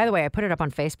 All right. By the way, I put it up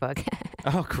on Facebook.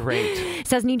 Oh, great. It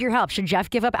says, need your help. Should Jeff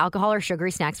give up alcohol or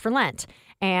sugary snacks for Lent?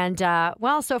 And,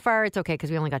 so far it's okay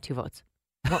because we only got 2 votes.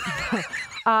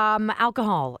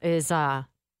 Alcohol is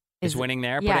winning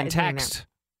there, yeah, but in text,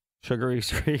 sugary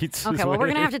treats. Okay, well, we're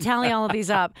going to have to tally all of these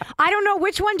up. I don't know.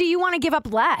 Which one do you want to give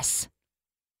up less?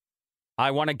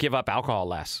 I want to give up alcohol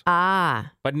less.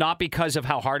 But not because of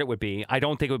how hard it would be. I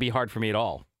don't think it would be hard for me at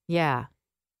all. Yeah.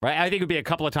 Right? I think it would be a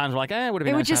couple of times like, it would have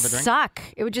been nice to have a drink. Suck.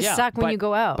 It would just suck when you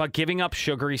go out. But giving up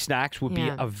sugary snacks would be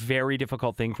a very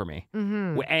difficult thing for me.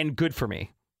 Mm-hmm. And good for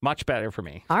me. Much better for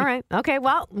me. All right. Okay,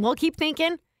 well, we'll keep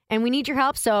thinking. and we need your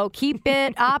help. So keep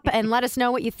it up and let us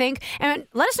know what you think. And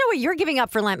let us know what you're giving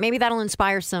up for Lent. Maybe that'll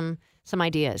inspire some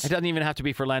ideas. It doesn't even have to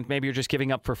be for Lent. Maybe you're just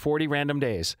giving up for 40 random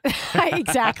days.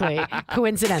 Exactly.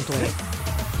 Coincidentally.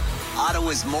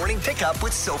 Ottawa's Morning Pickup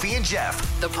with Sophie and Jeff.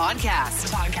 The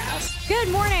podcast. Good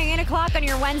morning. 8 o'clock on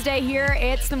your Wednesday here.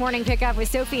 It's the Morning Pickup with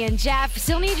Sophie and Jeff.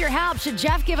 Still need your help. Should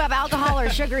Jeff give up alcohol or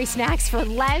sugary snacks for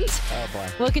Lent? Oh, boy.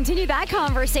 We'll continue that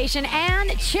conversation.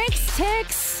 And Chicks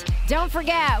Ticks. Don't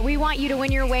forget, we want you to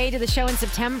win your way to the show in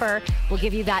September. We'll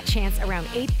give you that chance around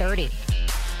 8:30.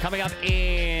 Coming up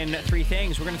in 3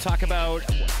 things, we're going to talk about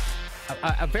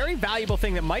a very valuable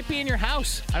thing that might be in your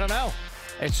house. I don't know.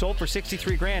 It's sold for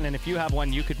 $63,000, and if you have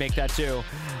one, you could make that too.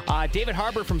 David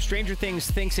Harbour from Stranger Things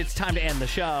thinks it's time to end the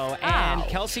show, and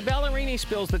Kelsea Ballerini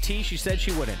spills the tea. She said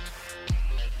she wouldn't.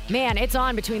 Man, it's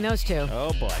on between those two.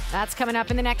 Oh, boy. That's coming up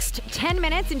in the next 10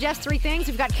 minutes. In just 3 things,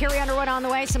 we've got Carrie Underwood on the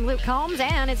way, some Luke Combs,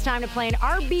 and it's time to play an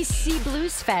RBC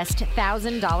Bluesfest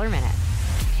 $1,000 minute.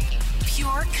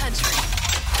 Pure country.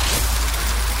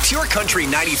 Pure Country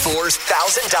 94's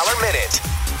 $1,000 minute.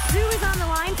 Sue is on the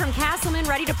line from Castleman,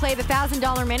 ready to play the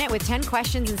 $1,000 minute with 10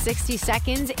 questions in 60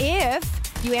 seconds.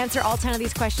 If you answer all 10 of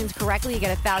these questions correctly, you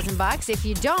get $1,000. If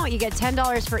you don't, you get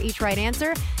 $10 for each right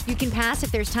answer. You can pass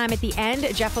if there's time at the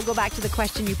end. Jeff will go back to the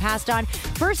question you passed on.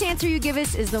 First answer you give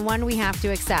us is the one we have to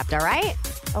accept, all right?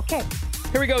 Okay.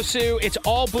 Here we go, Sue. It's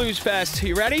all Bluesfest.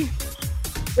 You ready?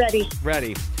 Ready.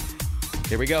 Ready.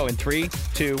 Here we go in 3,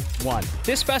 2, 1.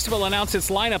 This festival announced its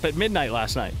lineup at midnight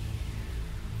last night.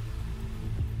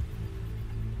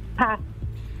 Pass.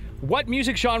 What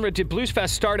music genre did Bluesfest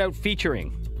start out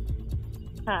featuring?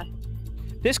 Pass.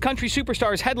 This country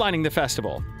superstar is headlining the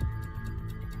festival.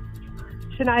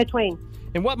 Shania Twain.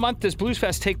 In what month does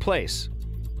Bluesfest take place?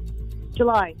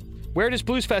 July. Where does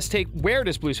Bluesfest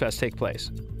take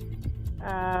place?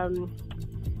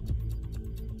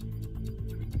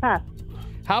 Pass.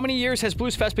 How many years has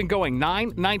Bluesfest been going?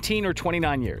 9, 19, or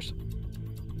 29 years?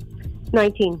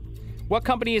 19. What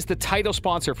company is the title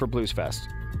sponsor for Bluesfest?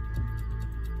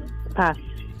 Pass.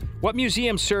 What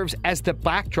museum serves as the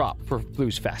backdrop for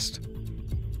Bluesfest?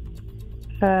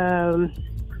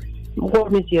 War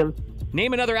Museum.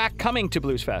 Name another act coming to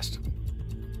Bluesfest.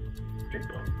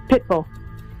 Pitbull.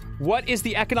 What is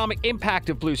the economic impact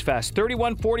of Bluesfest?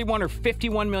 31, 41, or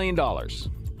 $51 million?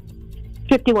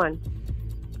 51.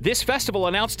 This festival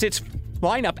announced its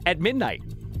lineup at midnight.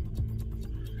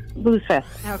 Bluesfest.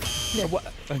 Okay. We're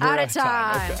Out of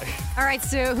time. Okay. All right,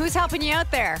 Sue, who's helping you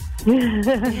out there?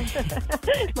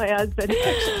 My husband.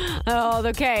 Oh,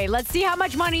 okay. Let's see how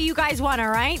much money you guys won, all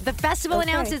right? The festival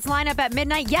announced its lineup at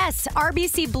midnight. Yes,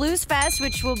 RBC Bluesfest,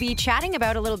 which we'll be chatting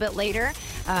about a little bit later.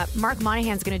 Mark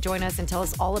Monahan's going to join us and tell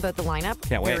us all about the lineup.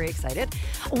 Can't wait. Very excited.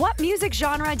 What music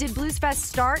genre did Bluesfest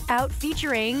start out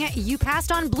featuring? You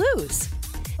passed on blues.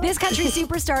 This country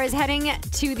superstar is heading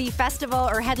to the festival,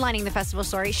 or headlining the festival,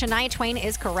 sorry. Shania Twain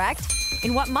is correct.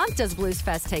 In what month does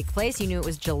Bluesfest take place? You knew it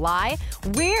was July.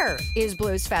 Where is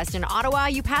Bluesfest? In Ottawa.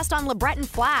 You passed on LeBreton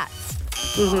Flats.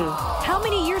 Mm-hmm. How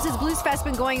many years has Bluesfest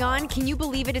been going on? Can you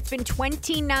believe it? It's been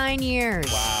 29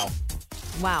 years.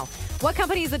 Wow. What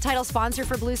company is the title sponsor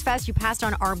for Bluesfest? You passed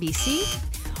on RBC.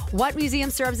 What museum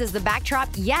serves as the backdrop?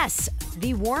 Yes,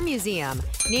 the War Museum.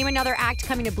 Name another act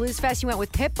coming to Bluesfest. You went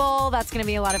with Pitbull. That's going to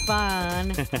be a lot of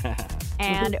fun.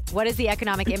 And what is the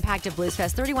economic impact of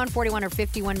Bluesfest? 31, 41, or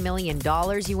 $51 million?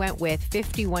 You went with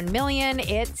 $51 million.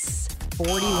 It's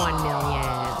 $41 million.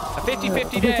 A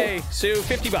 50-50 day. Sue,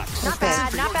 $50.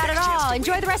 Not bad at all.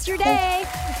 Enjoy the rest of your day.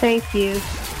 Thank you.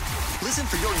 Listen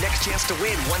for your next chance to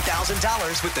win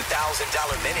 $1,000 with the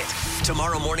 $1,000 minute.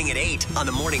 Tomorrow morning at 8 on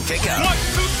the Morning Pickup. 1, 2,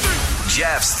 3.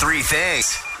 Jeff's 3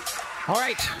 things. All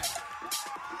right.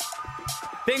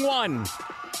 Thing 1.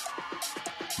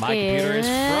 My computer is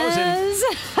frozen.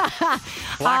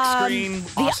 Black screen.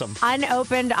 Awesome. The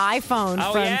unopened iPhone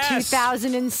from yes.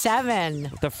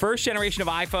 2007. The first generation of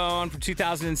iPhone from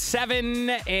 2007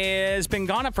 has been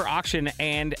gone up for auction,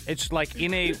 and it's like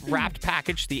in a wrapped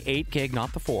package, the 8 gig,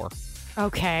 not the 4.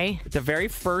 Okay. The very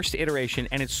first iteration,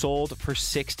 and it sold for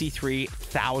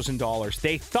 $63,000.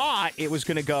 They thought it was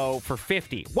going to go for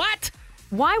 $50,000. What?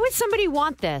 Why would somebody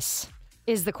want this?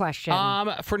 Is the question.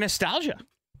 For nostalgia.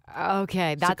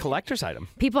 Okay, It's a collector's item.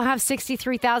 People have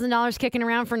 $63,000 kicking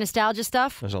around for nostalgia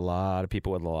stuff. There's a lot of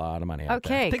people with a lot of money out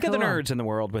there. Okay, Think of cool. the nerds in the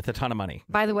world with a ton of money.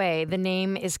 By the way, the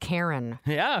name is Karen.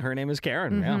 Yeah, her name is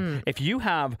Karen. Mm-hmm. Yeah. If you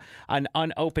have an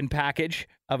unopened package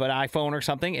of an iPhone or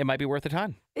something, it might be worth a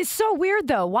ton. It's so weird,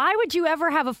 though. Why would you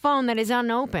ever have a phone that is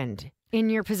unopened? in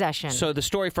your possession. So the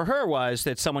story for her was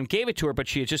that someone gave it to her, but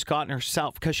she had just gotten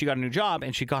herself, because she got a new job,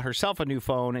 and she got herself a new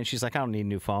phone, and she's like, I don't need a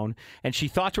new phone. And she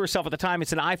thought to herself at the time,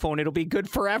 it's an iPhone, it'll be good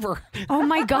forever. Oh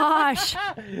my gosh.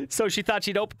 So she thought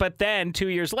she'd open, but then 2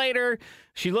 years later,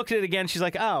 she looked at it again. She's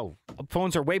like, oh,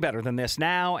 phones are way better than this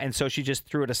now. And so she just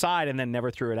threw it aside and then never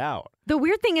threw it out. The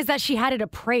weird thing is that she had it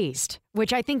appraised,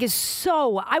 which I think is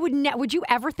so. Would you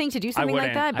ever think to do something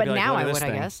like that? But now I would,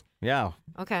 I guess. Yeah.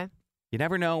 Okay. You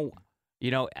never know.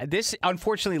 You know, this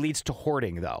unfortunately leads to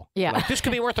hoarding, though. Yeah. Like, this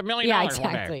could be worth $1 million. Yeah,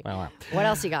 exactly. One day. What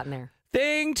else you got in there?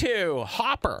 Thing 2,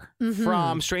 Hopper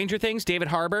from Stranger Things, David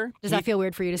Harbour. Does that feel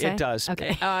weird for you to say? It does.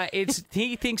 Okay.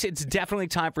 He thinks it's definitely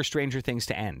time for Stranger Things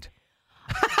to end.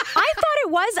 I thought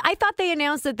it was. I thought they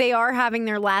announced that they are having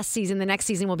their last season. The next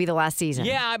season will be the last season.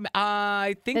 Yeah,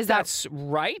 I think that's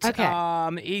right.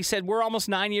 Okay. He said, we're almost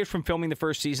 9 years from filming the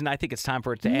first season. I think it's time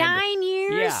for it to end. 9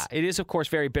 years? Yeah, it is, of course,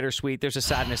 very bittersweet. There's a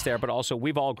sadness there, but also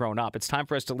we've all grown up. It's time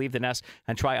for us to leave the nest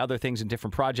and try other things in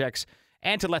different projects.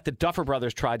 And to let the Duffer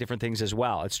Brothers try different things as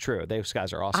well. It's true. Those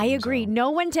guys are awesome. I agree. So. Know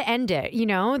when to end it. You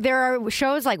know, there are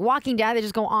shows like Walking Dead that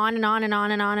just go on and on and on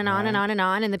and on and on and on and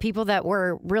on. And the people that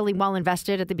were really well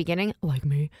invested at the beginning, like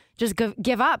me, just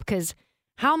give up because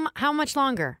how much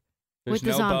longer with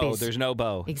the zombies? There's no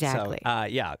bow. Exactly. So,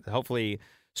 yeah, hopefully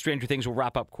Stranger Things will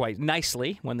wrap up quite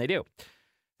nicely when they do.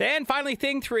 Then finally,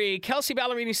 thing 3, Kelsea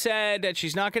Ballerini said that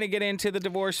she's not going to get into the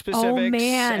divorce specifics. Oh,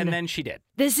 man. And then she did.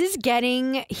 This is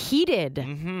getting heated.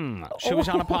 Mm-hmm. She was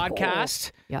on a podcast.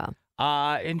 Yeah.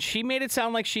 And she made it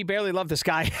sound like she barely loved this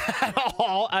guy at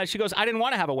all. She goes, I didn't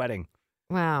want to have a wedding.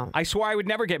 Wow. I swore I would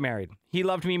never get married. He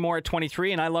loved me more at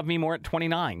 23, and I love me more at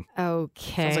 29.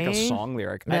 Okay. Sounds like a song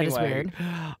lyric. That is anyway,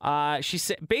 weird. She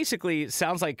basically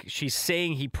sounds like she's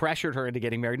saying he pressured her into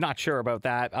getting married. Not sure about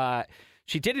that.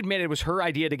 She did admit it was her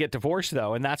idea to get divorced,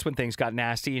 though, and that's when things got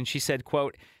nasty. And she said,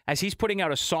 quote, as he's putting out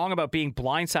a song about being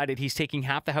blindsided, he's taking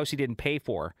half the house he didn't pay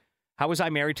for. How was I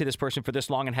married to this person for this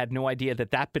long and had no idea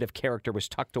that that bit of character was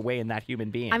tucked away in that human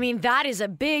being? I mean, that is a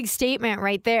big statement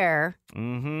right there.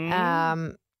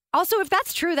 Mm-hmm. Also, if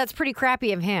that's true, that's pretty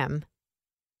crappy of him.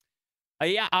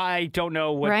 Yeah, I don't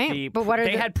know what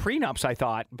they had prenups, I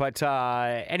thought. But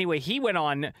anyway, he went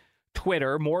on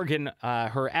Twitter, Morgan,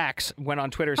 her ex, went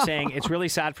on Twitter saying, it's really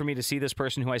sad for me to see this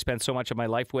person who I spent so much of my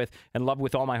life with and love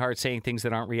with all my heart saying things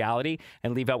that aren't reality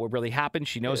and leave out what really happened.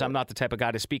 She knows I'm not the type of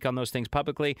guy to speak on those things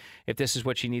publicly. If this is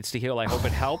what she needs to heal, I hope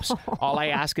it helps. All I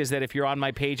ask is that if you're on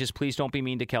my pages, please don't be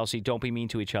mean to Kelsea. Don't be mean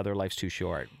to each other. Life's too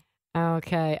short.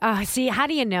 Okay. See, how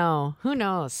do you know? Who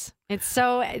knows? It's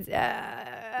so...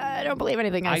 I don't believe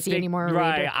anything I see anymore.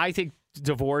 Right. I think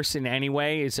divorce in any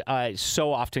way is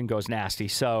so often goes nasty.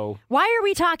 So why are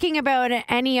we talking about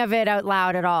any of it out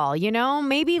loud at all? You know,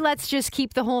 maybe let's just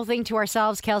keep the whole thing to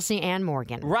ourselves, Kelsea and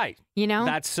Morgan. Right. You know,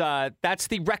 that's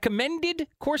the recommended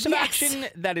course of action.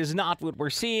 That is not what we're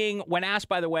seeing. When asked,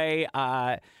 by the way,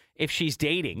 if she's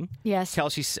dating, yes,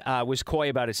 Kelsea was coy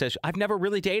about it. Says, I've never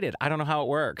really dated. I don't know how it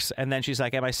works. And then she's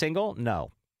like, am I single?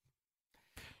 No.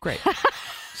 Great.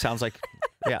 Sounds like,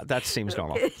 yeah, that seems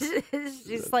normal.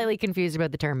 She's slightly confused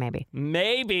about the term, maybe.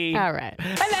 Maybe. All right.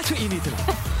 And that's what you need to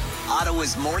know.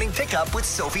 Ottawa's Morning Pickup with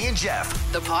Sophie and Jeff.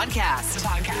 The podcast.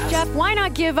 Jeff, why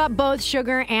not give up both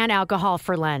sugar and alcohol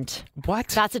for Lent? What?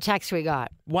 That's a text we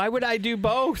got. Why would I do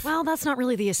both? Well, that's not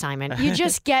really the assignment. You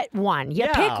just get one. You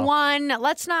pick one.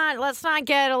 Let's not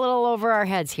get a little over our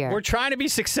heads here. We're trying to be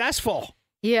successful.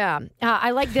 Yeah. I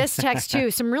like this text,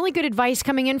 too. Some really good advice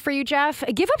coming in for you, Jeff.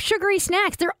 Give up sugary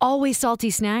snacks. They're always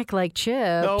salty snack like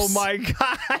chips. Oh, my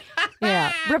God.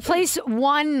 Yeah. Replace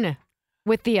one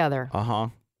with the other. Uh-huh.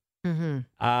 Mm-hmm.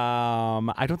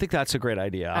 I don't think that's a great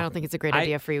idea. I don't think it's a great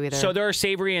idea for you either. So there are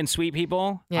savory and sweet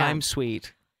people. Yeah. I'm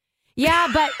sweet. Yeah,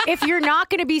 but if you're not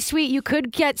going to be sweet, you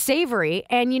could get savory.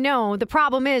 And, you know, the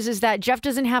problem is that Jeff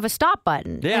doesn't have a stop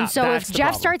button. Yeah, and so if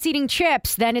Jeff starts eating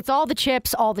chips, then it's all the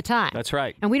chips all the time. That's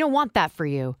right. And we don't want that for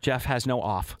you. Jeff has no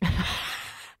off.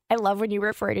 I love when you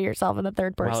refer to yourself in the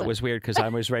third person. Well, it was weird because I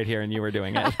was right here and you were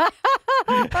doing it.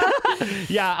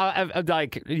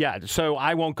 So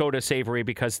I won't go to savory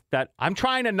because I'm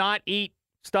trying to not eat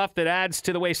stuff that adds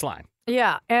to the waistline.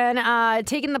 Yeah, and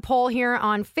taking the poll here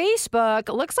on Facebook,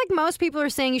 it looks like most people are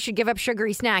saying you should give up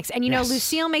sugary snacks. And, you know,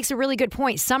 Lucille makes a really good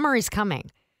point. Summer is coming.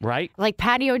 Right. Like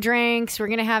patio drinks. We're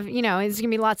going to have, you know, it's going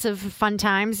to be lots of fun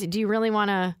times. Do you really want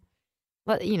to,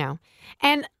 you know?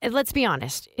 And let's be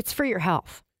honest, it's for your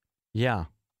health. Yeah.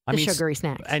 Sugary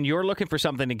snacks. And you're looking for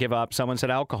something to give up. Someone said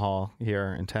alcohol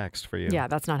here in text for you. Yeah,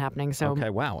 that's not happening. So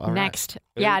okay, wow. All next.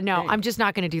 Right. Yeah, no, okay. I'm just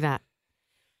not going to do that.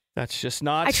 That's just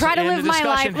not. I try to in live the my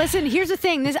life. discussion. Listen, here's the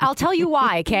thing. I'll tell you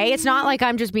why. Okay, it's not like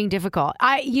I'm just being difficult.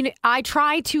 I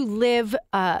try to live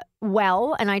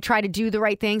well, and I try to do the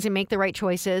right things and make the right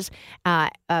choices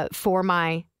for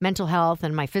my mental health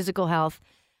and my physical health.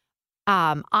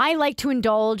 I like to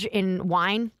indulge in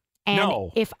wine,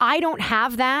 and if I don't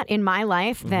have that in my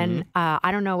life, then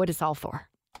I don't know what it's all for.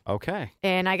 Okay.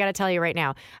 And I got to tell you right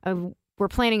now, we're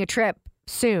planning a trip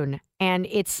soon, and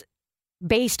it's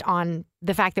based on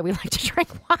the fact that we like to drink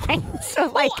wine.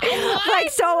 So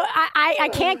I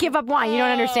can't give up wine. You don't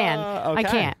understand. Okay. I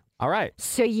can't. All right.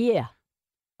 So yeah.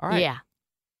 All right. Yeah.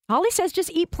 Holly says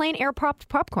just eat plain air-popped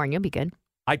popcorn. You'll be good.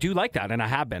 I do like that, and I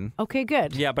have been. Okay,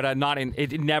 good. Yeah, but I'm not in.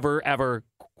 It never ever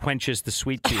quenches the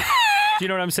sweet tooth. Do you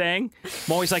know what I'm saying?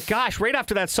 I'm always like, gosh, right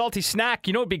after that salty snack,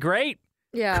 you know, it'd be great.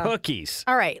 Yeah. Cookies.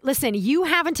 All right. Listen, you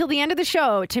have until the end of the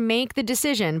show to make the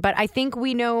decision, but I think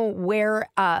we know where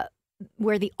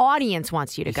the audience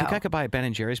wants you to go. You think I could buy a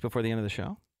Ben & Jerry's before the end of the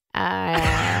show?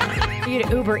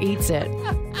 Uber Eats it.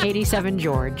 87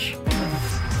 George.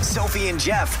 Sophie and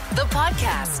Jeff. The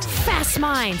podcast. Fast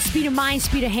mind, speed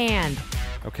of hand.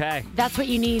 Okay. That's what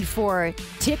you need for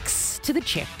Ticks to the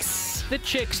Chicks. The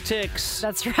chicks ticks.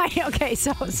 That's right. Okay,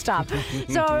 so stop.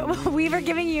 So we were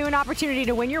giving you an opportunity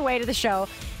to win your way to the show.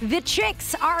 The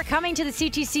Chicks are coming to the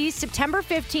CTC September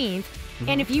 15th.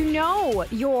 And if you know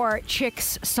your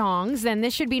Chicks songs, then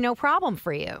this should be no problem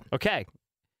for you. Okay.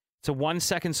 It's a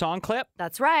 1-second song clip?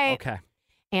 That's right. Okay.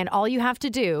 And all you have to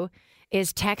do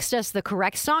is text us the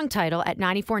correct song title at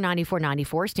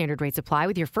 949494. Standard rates apply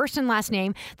with your first and last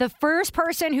name. The first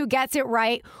person who gets it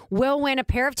right will win a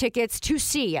pair of tickets to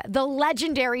see the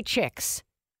legendary Chicks.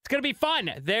 It's going to be fun.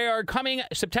 They are coming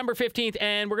September 15th,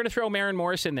 and we're going to throw Maren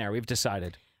Morris in there. We've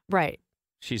decided. Right.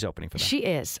 She's opening for them. She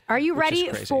is. Are you ready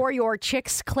for your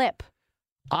Chicks clip?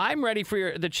 I'm ready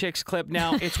for the Chicks clip.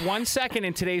 Now, it's 1 second,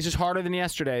 and today's is harder than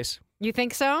yesterday's. You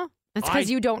think so? That's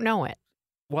because you don't know it.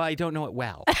 Well, I don't know it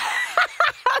well.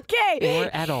 Okay. Or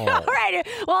at all. All right.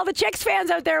 Well, the Chicks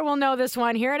fans out there will know this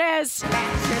one. Here it is.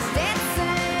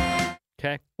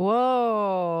 Okay.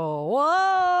 Whoa.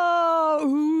 Whoa.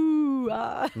 Ooh.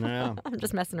 Yeah. I'm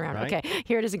just messing around. Right? Okay.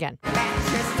 Here it is again. All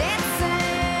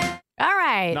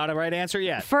right. Not a right answer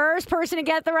yet. First person to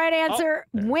get the right answer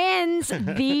wins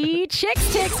the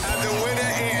Chicks Ticks. And the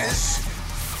winner is...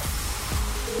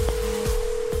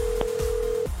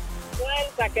 1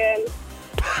 second.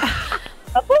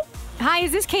 Hi,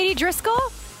 is this Katie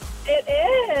Driscoll? It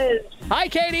is. Hi,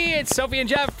 Katie. It's Sophie and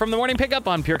Jeff from the Morning Pickup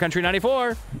on Pure Country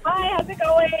 94. Hi, how's it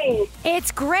going?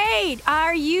 It's great.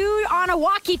 Are you on a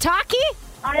walkie-talkie?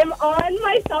 I'm on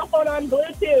my cell phone on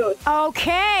Bluetooth.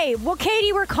 Okay. Well,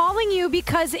 Katie, we're calling you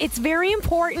because it's very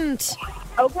important.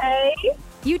 Okay.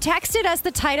 You texted us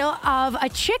the title of a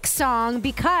Chick song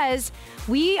because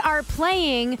we are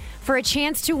playing for a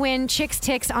chance to win Chicks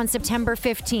Ticks on September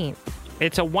 15th.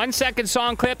 It's a 1 second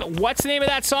song clip. What's the name of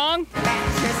that song?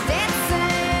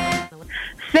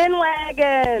 Fin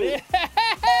Wagon.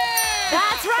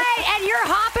 That's right. And you're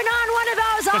hopping on one of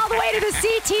those all the way to the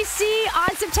CTC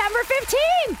on September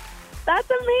 15th. That's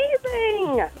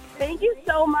amazing. Thank you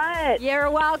so much.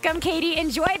 You're welcome, Katie.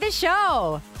 Enjoy the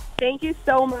show. Thank you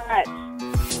so much.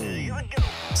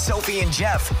 Sophie and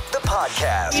Jeff, the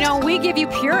podcast. You know, we give you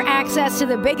pure access to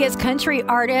the biggest country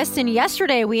artists, and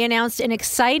yesterday we announced an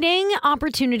exciting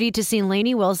opportunity to see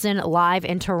Lainey Wilson live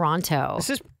in Toronto.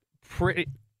 This is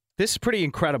pretty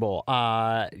incredible.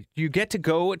 You get to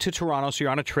go to Toronto, so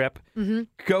you're on a trip. Mm-hmm.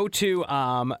 Go to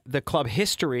the Club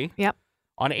History. Yep.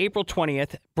 On April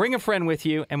 20th. Bring a friend with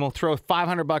you, and we'll throw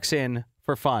 $500 in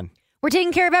for fun. We're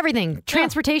taking care of everything.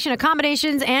 Transportation,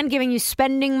 accommodations, and giving you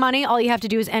spending money. All you have to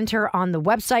do is enter on the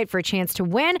website for a chance to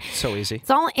win. So easy. It's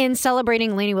all in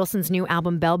celebrating Lainey Wilson's new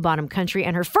album, Bell Bottom Country,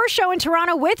 and her first show in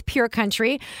Toronto with Pure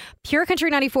Country.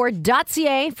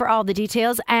 PureCountry94.ca for all the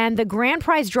details. And the grand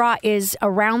prize draw is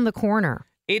around the corner.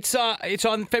 It's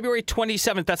on February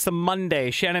 27th. That's the Monday.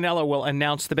 Shannon Ella will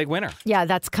announce the big winner. Yeah,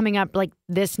 that's coming up like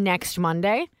this next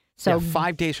Monday. So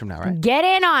 5 days from now, right? Get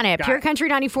in on it.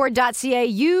 PureCountry94.ca.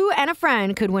 You and a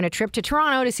friend could win a trip to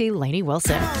Toronto to see Lainey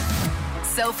Wilson.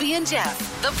 Sophie and Jeff,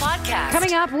 the podcast.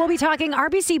 Coming up, we'll be talking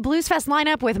RBC Bluesfest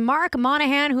lineup with Mark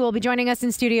Monahan, who will be joining us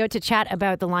in studio to chat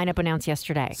about the lineup announced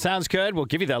yesterday. Sounds good. We'll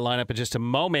give you that lineup in just a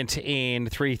moment in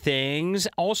 3 things.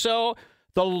 Also,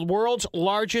 the world's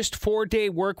largest 4-day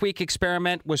workweek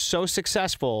experiment was so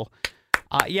successful,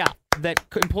 that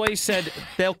employees said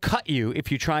they'll cut you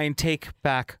if you try and take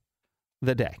back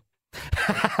the day.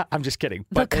 I'm just kidding.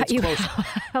 But it's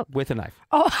close with a knife.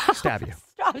 Oh, stab you.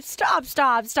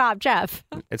 Stop, Jeff.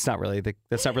 It's not really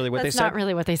that's not really what they That's said. not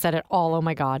really what they said at all. Oh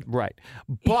my God. Right.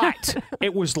 But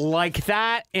it was like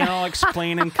that, and I'll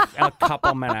explain in a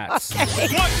couple minutes.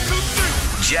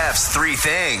 Jeff's three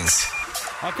things.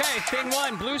 Okay, thing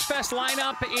one, Bluesfest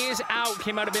lineup is out.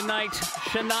 Came out at midnight.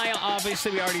 Shania,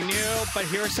 obviously, we already knew, but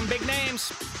here are some big names.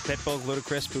 Pitbull,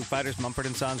 Ludacris, Foo Fighters, Mumford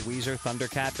 & Sons, Weezer,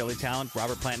 Thundercat, Billy Talent,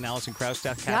 Robert Plant and Alison Krauss,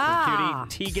 Catherine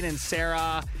Cutie, Tegan and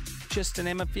Sarah, just to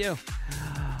name a few.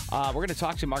 We're going to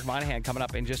talk to Mark Monahan coming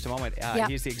up in just a moment.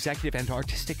 He's the executive and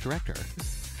artistic director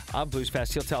of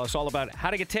Bluesfest. He'll tell us all about how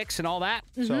to get ticks and all that,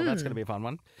 so that's going to be a fun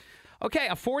one. Okay,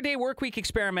 a 4-day workweek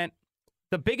experiment.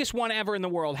 The biggest one ever in the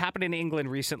world happened in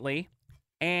England recently,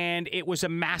 and it was a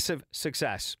massive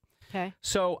success. Okay.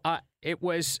 So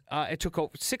it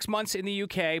took 6 months in the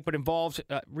UK, but involved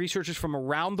researchers from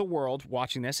around the world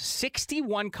watching this.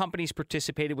 61 companies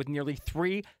participated with nearly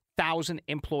 3,000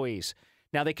 employees.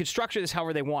 Now, they could structure this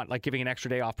however they want, like giving an extra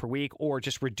day off per week or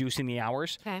just reducing the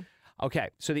hours. Okay,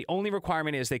 so the only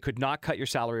requirement is they could not cut your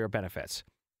salary or benefits.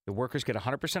 The workers get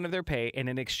 100% of their pay, and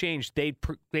in exchange, they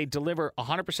deliver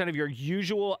 100% of your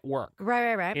usual work.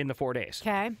 Right. In the 4 days.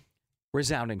 Okay.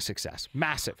 Resounding success.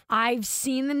 Massive. I've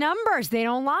seen the numbers. They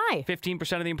don't lie.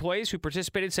 15% of the employees who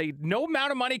participated say no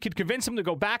amount of money could convince them to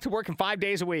go back to work in 5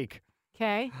 days a week.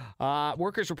 Okay.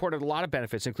 Workers reported a lot of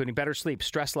benefits, including better sleep,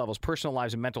 stress levels, personal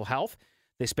lives, and mental health.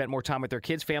 They spent more time with their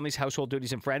kids, families, household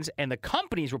duties, and friends. And the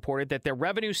companies reported that their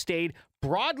revenue stayed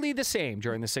broadly the same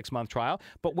during the 6-month trial,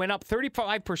 but went up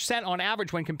 35% on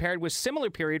average when compared with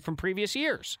similar period from previous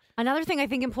years. Another thing I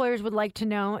think employers would like to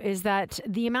know is that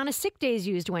the amount of sick days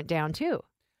used went down too.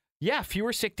 Yeah,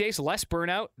 fewer sick days, less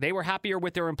burnout. They were happier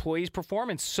with their employees'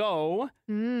 performance. So,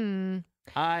 what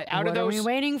are we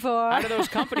waiting for? Out of those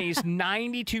companies,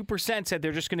 92% said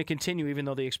they're just going to continue even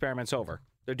though the experiment's over.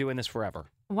 They're doing this forever.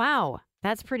 Wow.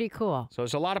 That's pretty cool. So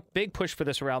there's a lot of big push for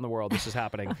this around the world. This is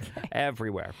happening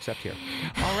everywhere except here.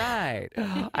 All right.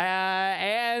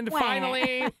 And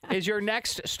finally, is your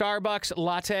next Starbucks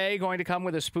latte going to come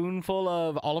with a spoonful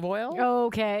of olive oil?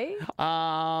 Okay.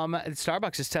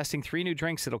 Starbucks is testing 3 new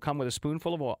drinks that'll come with a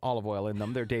spoonful of olive oil in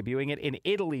them. They're debuting it in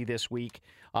Italy this week.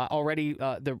 Already,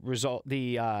 the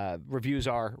reviews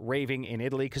are raving in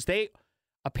Italy because they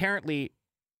apparently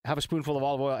have a spoonful of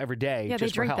olive oil every day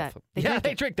just for health.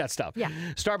 They drink that stuff. Yeah.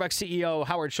 Starbucks CEO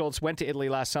Howard Schultz went to Italy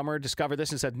last summer, discovered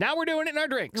this, and said, now we're doing it in our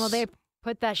drinks. Well, they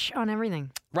put that on everything.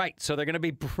 Right. So they're going to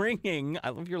be bringing, I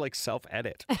love your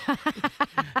self-edit.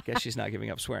 Guess she's not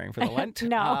giving up swearing for the Lent.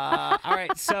 No. All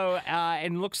right. So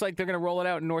it looks like they're going to roll it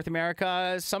out in North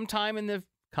America sometime in the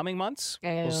coming months.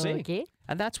 We'll see.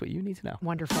 And that's what you need to know.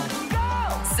 Wonderful.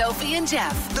 Sophie and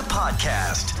Jeff, the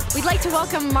podcast. We'd like to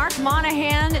welcome Mark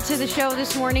Monahan to the show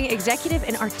this morning, Executive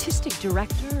and Artistic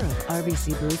Director of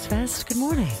RBC Bluesfest. Good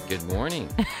morning. Good morning.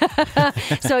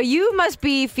 So you must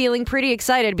be feeling pretty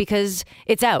excited because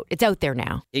it's out. It's out there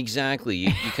now. Exactly.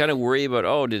 You kind of worry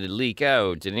about, did it leak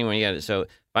out? Did anyone get it? So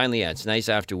finally, it's nice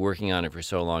after working on it for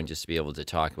so long just to be able to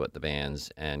talk about the bands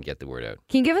and get the word out.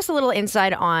 Can you give us a little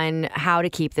insight on how to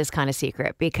keep this kind of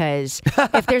secret? Because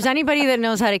if there's anybody that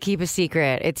knows how to keep a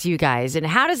secret, it's you guys. And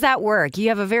how does that work? You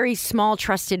have a very small,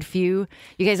 trusted few.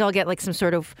 You guys all get some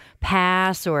sort of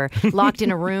pass or locked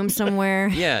in a room somewhere?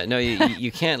 Yeah, no,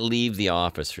 you can't leave the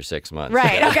office for 6 months.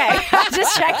 Right, okay.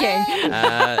 Just checking.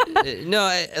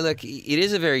 Look, it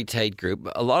is a very tight group.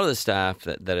 A lot of the staff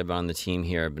that have been on the team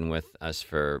here have been with us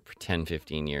for 10,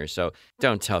 15 years. So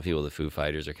don't tell people the Foo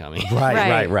Fighters are coming.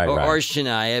 Right. Or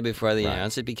Shania before they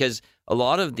announce it, because a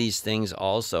lot of these things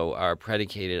also are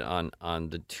predicated on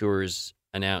the tours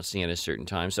announcing at a certain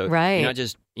time. So you're not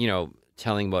just,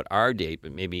 telling about our date,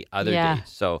 but maybe other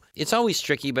dates. So it's always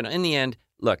tricky, but in the end,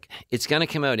 look, it's going to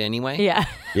come out anyway. Yeah.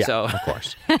 So, of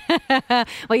course.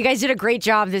 Well, you guys did a great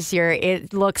job this year.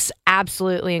 It looks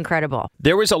absolutely incredible.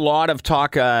 There was a lot of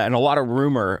talk and a lot of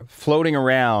rumor floating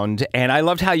around, and I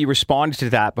loved how you responded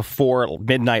to that before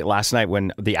midnight last night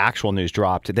when the actual news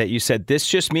dropped, that you said, this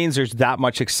just means there's that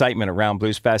much excitement around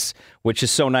Bluesfest, which is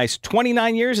so nice.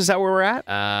 29 years, is that where we're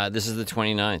at? This is the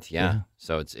 29th, yeah.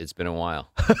 So it's been a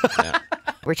while. Yeah.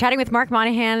 We're chatting with Mark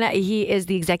Monahan. He is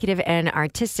the Executive and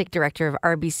Artistic Director of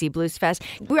RBC Bluesfest.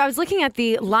 I was looking at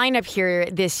the lineup here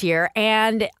this year,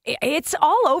 and it's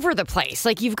all over the place.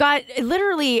 You've got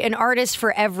literally an artist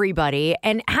for everybody.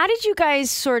 And how did you guys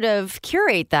sort of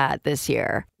curate that this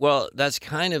year? Well, that's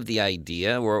kind of the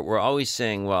idea. We're always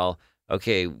saying, well,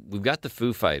 okay, we've got the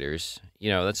Foo Fighters.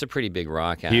 That's a pretty big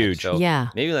rock act. Huge. So yeah.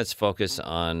 Maybe let's focus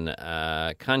on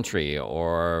country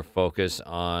or focus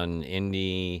on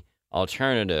indie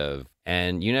alternative.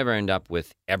 And you never end up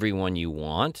with everyone you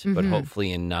want, but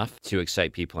hopefully enough to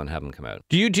excite people and have them come out.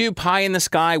 Do you do pie in the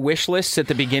sky wish lists at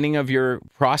the beginning of your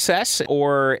process,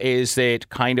 or is it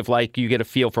kind of like you get a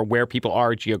feel for where people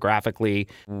are geographically?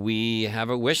 We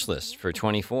have a wish list for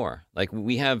 24. Like,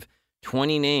 we have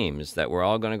 20 names that we're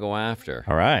all going to go after.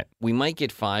 All right. We might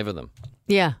get 5 of them.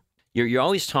 Yeah. You're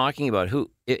always talking about who,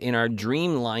 in our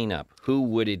dream lineup, who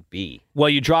would it be? Well,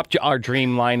 you dropped our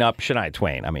dream lineup, Shania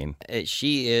Twain. I mean,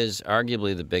 she is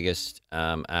arguably the biggest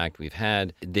act we've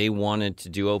had. They wanted to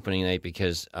do opening night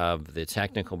because of the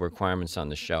technical requirements on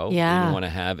the show. Yeah. They didn't want to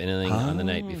have anything on the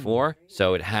night before,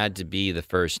 so it had to be the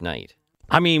first night.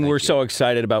 I mean, we're so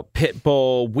excited about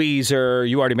Pitbull, Weezer.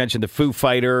 You already mentioned the Foo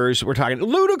Fighters. We're talking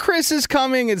Ludacris is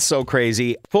coming. It's so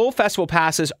crazy. Full festival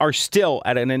passes are still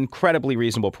at an incredibly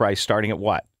reasonable price, starting at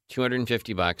what?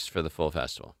 $250 for the full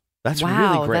festival. That's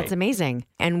wow, really great. That's amazing.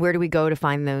 And where do we go to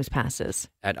find those passes?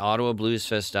 At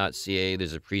OttawaBluesfest.ca,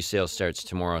 there's a pre-sale starts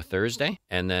tomorrow, Thursday,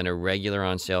 and then a regular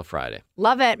on sale Friday.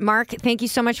 Love it. Mark, thank you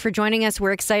so much for joining us.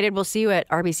 We're excited. We'll see you at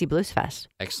RBC Bluesfest.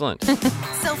 Excellent.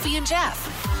 Sophie and Jeff,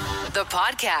 the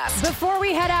podcast. Before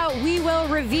we head out, we will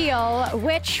reveal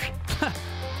which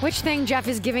thing Jeff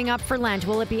is giving up for Lent.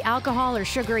 Will it be alcohol or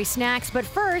sugary snacks? But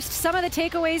first, some of the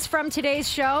takeaways from today's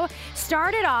show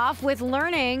started off with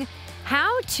learning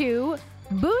how to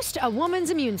boost a woman's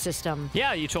immune system.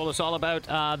 Yeah, you told us all about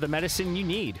the medicine you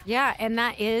need. Yeah, and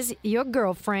that is your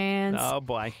girlfriends. Oh,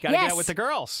 boy. Gotta get out with the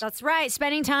girls. That's right.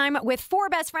 Spending time with 4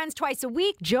 best friends twice a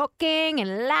week, joking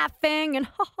and laughing and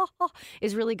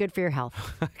is really good for your health.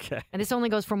 Okay. And this only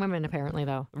goes for women, apparently,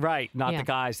 though. Right. Not the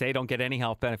guys. They don't get any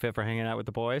health benefit for hanging out with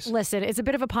the boys. Listen, it's a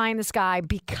bit of a pie in the sky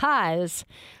because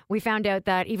we found out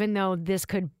that even though this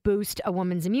could boost a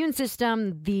woman's immune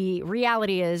system, the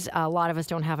reality is a lot of us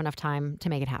don't have enough time to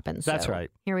make it happen. That's so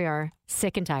right. Here we are,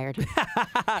 sick and tired.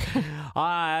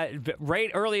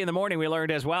 Right early in the morning, we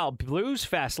learned as well,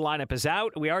 Bluesfest lineup is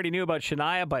out. We already knew about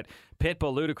Shania, but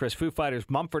Pitbull, Ludacris, Foo Fighters,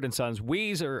 Mumford & Sons,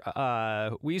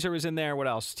 Weezer is in there. What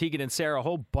else? Tegan and Sarah, a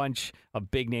whole bunch of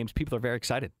big names. People are very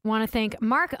excited. Want to thank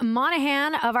Mark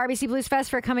Monahan of RBC Bluesfest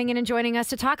for coming in and joining us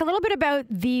to talk a little bit about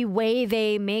the way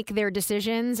they make their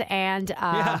decisions and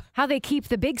how they keep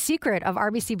the big secret of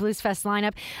RBC Bluesfest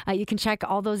lineup. You can check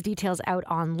all those details out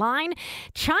online.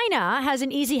 China has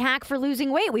an easy hack for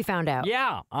losing weight, we found out.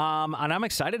 Yeah, and I'm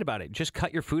excited about it. Just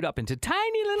cut your food up into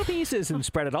tiny little pieces and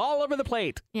spread it all over the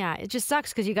plate. Yeah, it just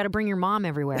sucks because you got to bring your mom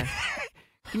everywhere.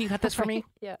 Can you cut this for me?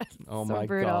 Yeah. Oh, so my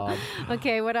brutal. God.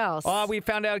 Okay, what else? We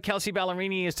found out Kelsea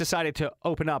Ballerini has decided to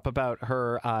open up about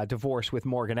her divorce with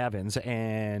Morgan Evans,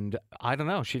 and I don't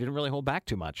know. She didn't really hold back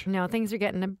too much. No, things are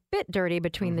getting a bit dirty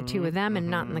between the two of them, and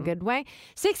not in the good way.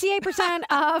 68%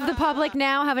 of the public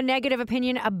now have a negative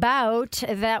opinion about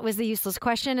that was the useless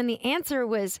question, and the answer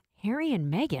was Harry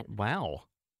and Meghan. Wow.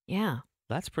 Yeah.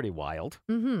 That's pretty wild.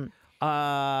 Mm-hmm.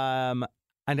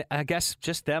 And I guess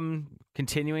just them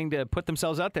continuing to put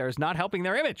themselves out there is not helping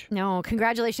their image. No,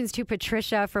 congratulations to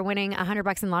Patricia for winning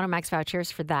 $100 in Lotto Max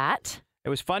vouchers for that. It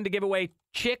was fun to give away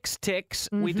chicks ticks.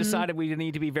 We decided we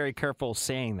need to be very careful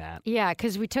saying that. Yeah,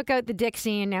 because we took out the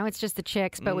Dixie and now it's just the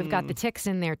chicks, but we've got the ticks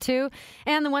in there too.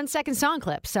 And the 1-second song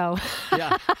clip, so.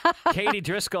 Yeah. Katie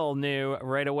Driscoll knew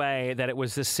right away that it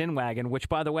was the Sin Wagon, which,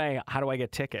 by the way, how do I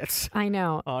get tickets? I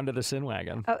know. Onto the Sin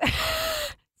Wagon. Oh.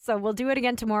 So we'll do it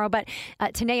again tomorrow, but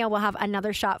Tanea will have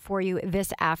another shot for you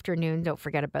this afternoon. Don't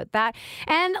forget about that.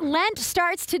 And Lent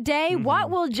starts today. What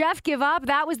will Jeff give up?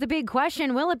 That was the big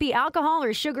question. Will it be alcohol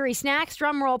or sugary snacks?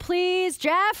 Drum roll, please.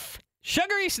 Jeff?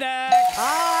 Sugary snacks.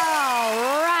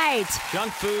 All right.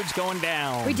 Junk food's going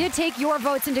down. We did take your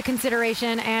votes into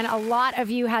consideration, and a lot of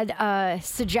you had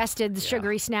suggested the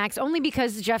sugary snacks only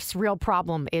because Jeff's real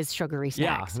problem is sugary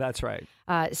snacks. Yeah, that's right.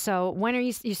 So when are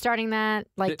you starting that?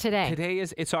 Like today? Today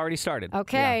it's already started.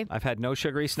 Okay. Yeah, I've had no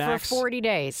sugary snacks for 40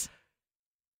 days.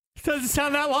 Doesn't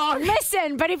sound that long.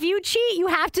 Listen, but if you cheat, you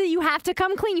have to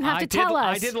come clean. You have to tell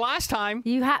us. I did last time.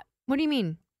 What do you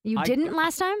mean? You didn't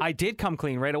last time? I did come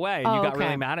clean right away, and you got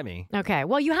really mad at me. Okay.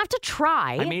 Well, you have to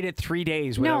try. I made it 3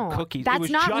 days without cookies.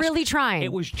 That's not really trying.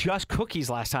 It was just cookies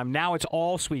last time. Now it's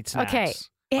all sweet snacks. Okay.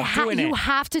 You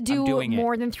have to do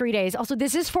more than 3 days. Also,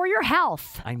 this is for your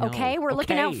health. I know. Okay? We're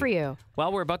looking out for you.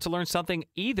 Well, we're about to learn something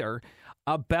either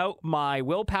about my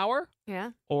willpower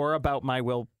or about my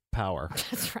willpower.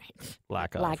 That's right.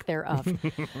 Lack thereof.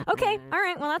 Okay. All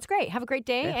right. Well, that's great. Have a great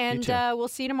day, and we'll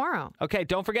see you tomorrow. Okay.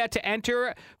 Don't forget to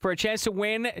enter for a chance to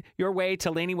win your way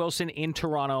to Lainey Wilson in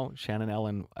Toronto. Shannon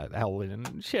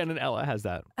Ella has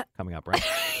that coming up, right?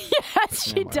 Yes,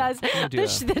 she does.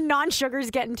 The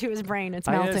non-sugar's getting to his brain. It's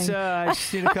melting. I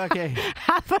just need a cookie.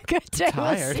 Have a good day.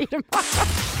 We'll see you tomorrow.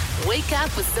 Wake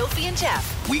up with Sophie and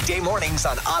Jeff. Weekday mornings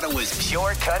on Ottawa's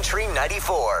Pure Country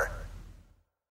 94.